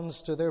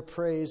bounds to their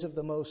praise of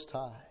the Most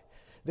High.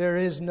 There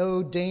is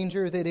no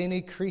danger that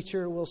any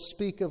creature will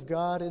speak of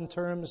God in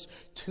terms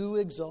too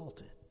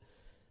exalted.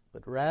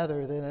 But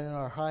rather than in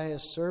our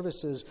highest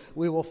services,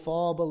 we will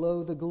fall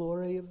below the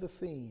glory of the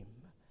theme.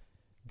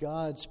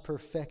 God's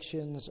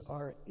perfections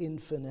are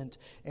infinite,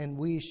 and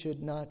we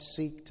should not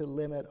seek to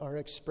limit our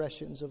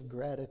expressions of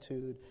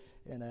gratitude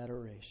and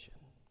adoration.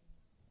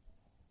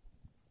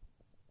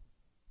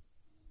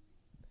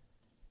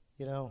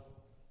 You know,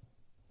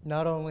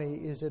 not only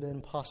is it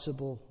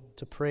impossible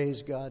to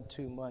praise God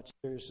too much,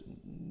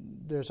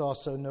 there's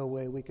also no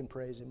way we can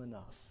praise Him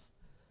enough.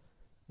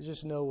 There's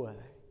just no way.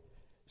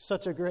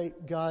 Such a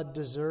great God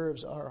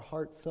deserves our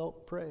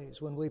heartfelt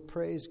praise. When we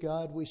praise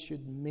God, we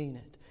should mean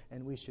it,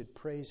 and we should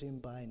praise Him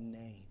by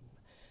name.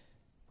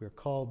 We're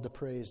called to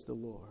praise the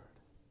Lord.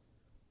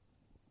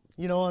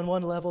 You know, on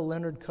one level,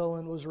 Leonard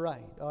Cohen was right.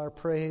 Our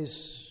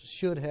praise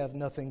should have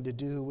nothing to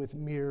do with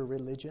mere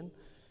religion,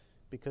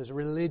 because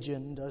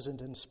religion doesn't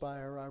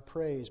inspire our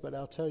praise. But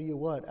I'll tell you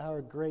what,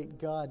 our great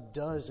God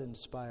does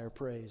inspire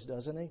praise,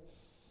 doesn't He?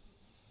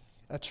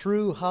 A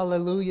true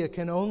hallelujah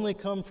can only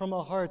come from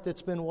a heart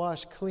that's been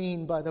washed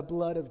clean by the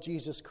blood of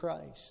Jesus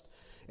Christ.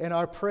 And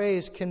our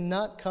praise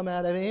cannot come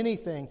out of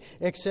anything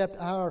except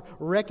our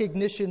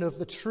recognition of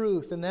the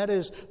truth, and that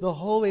is the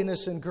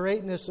holiness and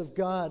greatness of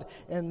God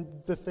and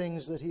the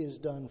things that He has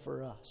done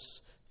for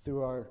us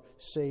through our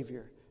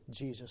Savior,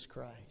 Jesus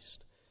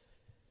Christ.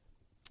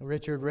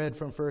 Richard read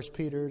from 1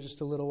 Peter just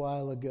a little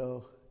while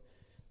ago.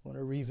 I want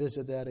to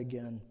revisit that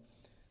again.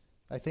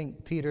 I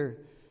think Peter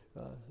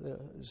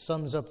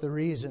sums up the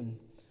reason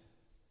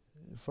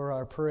for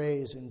our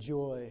praise and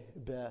joy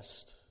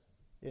best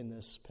in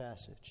this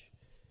passage,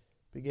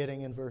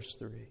 beginning in verse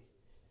 3.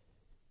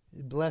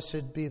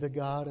 Blessed be the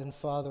God and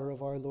Father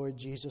of our Lord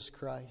Jesus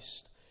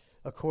Christ,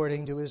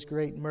 According to his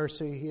great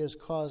mercy, he has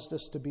caused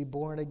us to be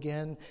born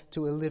again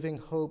to a living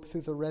hope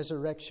through the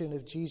resurrection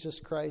of Jesus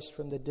Christ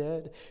from the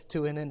dead,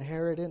 to an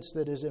inheritance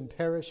that is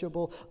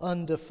imperishable,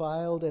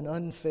 undefiled, and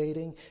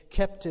unfading,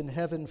 kept in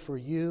heaven for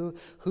you,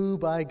 who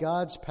by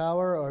God's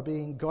power are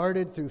being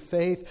guarded through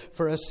faith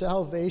for a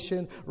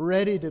salvation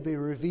ready to be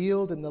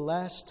revealed in the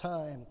last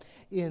time.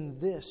 In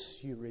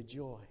this you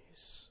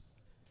rejoice.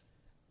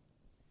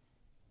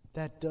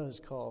 That does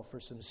call for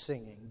some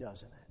singing,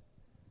 doesn't it?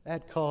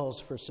 That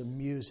calls for some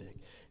music.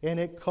 And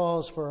it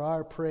calls for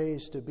our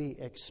praise to be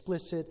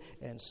explicit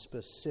and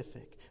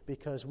specific,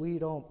 because we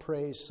don't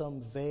praise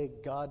some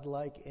vague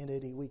godlike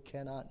entity we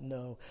cannot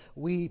know.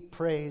 We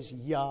praise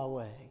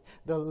Yahweh,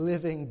 the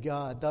living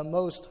God, the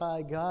Most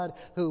High God,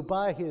 who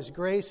by His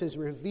grace has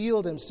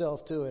revealed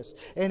Himself to us.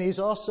 And He's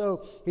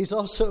also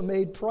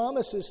made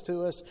promises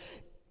to us,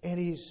 and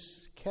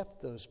He's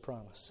kept those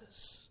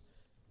promises.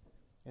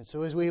 And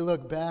so as we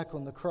look back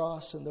on the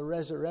cross and the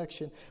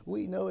resurrection,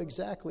 we know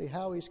exactly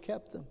how He's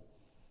kept them.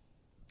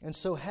 And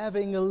so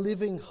having a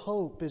living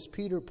hope, as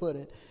Peter put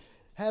it,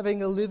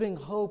 having a living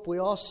hope, we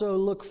also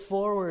look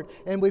forward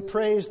and we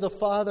praise the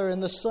Father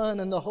and the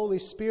Son and the Holy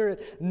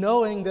Spirit,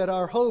 knowing that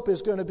our hope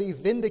is going to be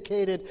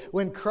vindicated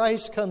when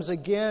Christ comes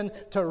again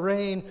to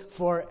reign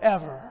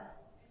forever.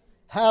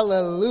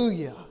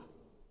 Hallelujah.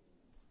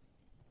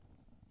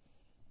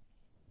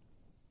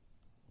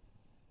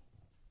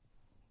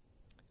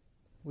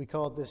 We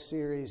called this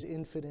series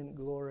Infinite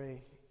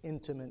Glory,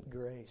 Intimate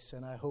Grace,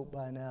 and I hope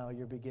by now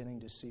you're beginning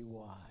to see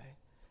why.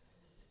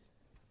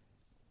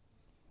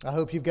 I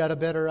hope you've got a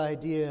better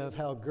idea of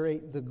how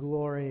great the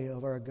glory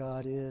of our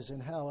God is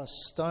and how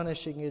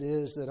astonishing it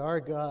is that our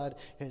God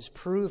has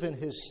proven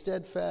His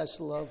steadfast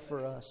love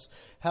for us.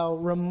 How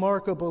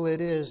remarkable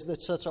it is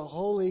that such a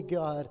holy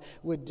God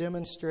would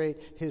demonstrate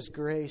His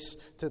grace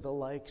to the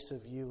likes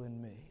of you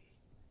and me.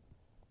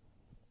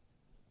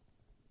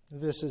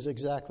 This is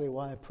exactly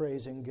why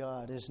praising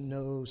God is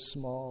no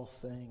small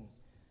thing.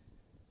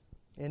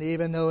 And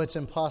even though it's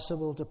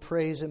impossible to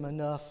praise Him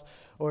enough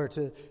or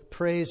to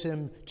praise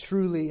Him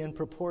truly in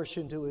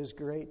proportion to His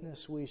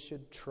greatness, we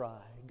should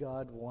try.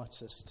 God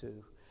wants us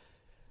to.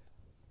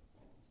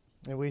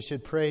 And we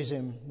should praise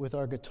Him with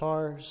our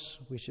guitars.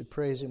 We should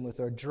praise Him with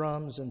our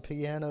drums and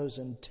pianos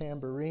and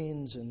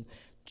tambourines and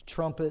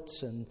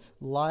trumpets and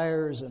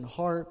lyres and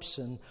harps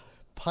and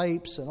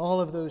pipes and all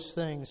of those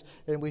things.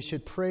 And we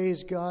should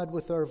praise God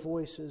with our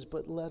voices,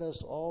 but let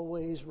us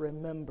always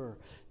remember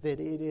that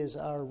it is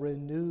our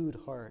renewed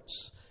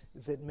hearts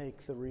that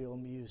make the real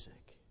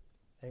music.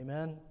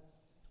 Amen?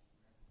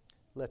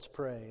 Let's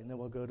pray, and then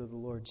we'll go to the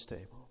Lord's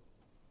table.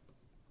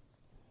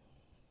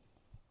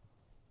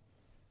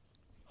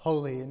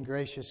 Holy and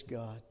gracious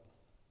God,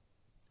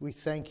 we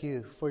thank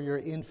You for Your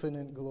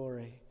infinite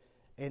glory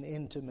and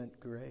intimate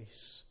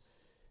grace.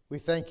 We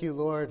thank You,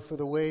 Lord, for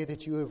the way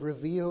that You have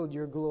revealed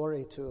Your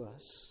glory to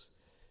us,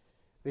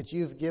 that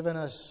You've given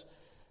us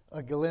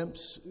a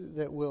glimpse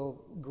that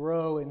will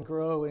grow and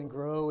grow and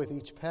grow with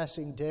each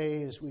passing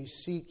day as we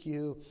seek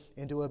You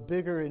into a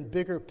bigger and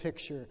bigger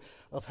picture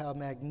of how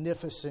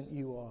magnificent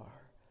You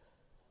are.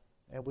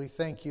 And we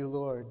thank You,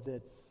 Lord,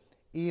 that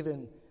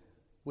even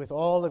with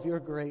all of Your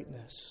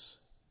greatness,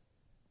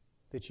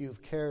 that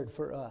You've cared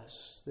for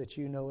us, that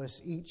You know us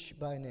each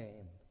by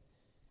name,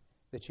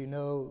 that You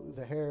know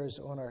the hairs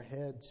on our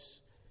heads.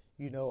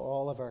 You know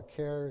all of our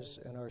cares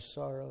and our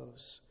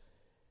sorrows.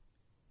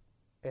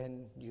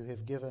 And You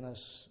have given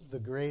us the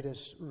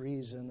greatest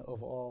reason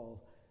of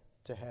all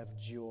to have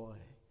joy,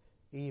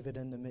 even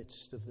in the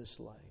midst of this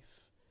life.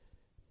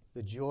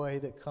 The joy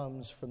that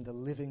comes from the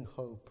living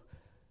hope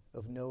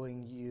of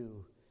knowing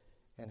You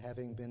and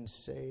having been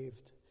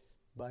saved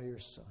by Your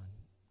Son.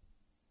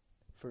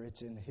 For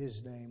it's in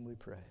His name we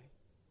pray.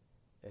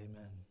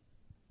 Amen.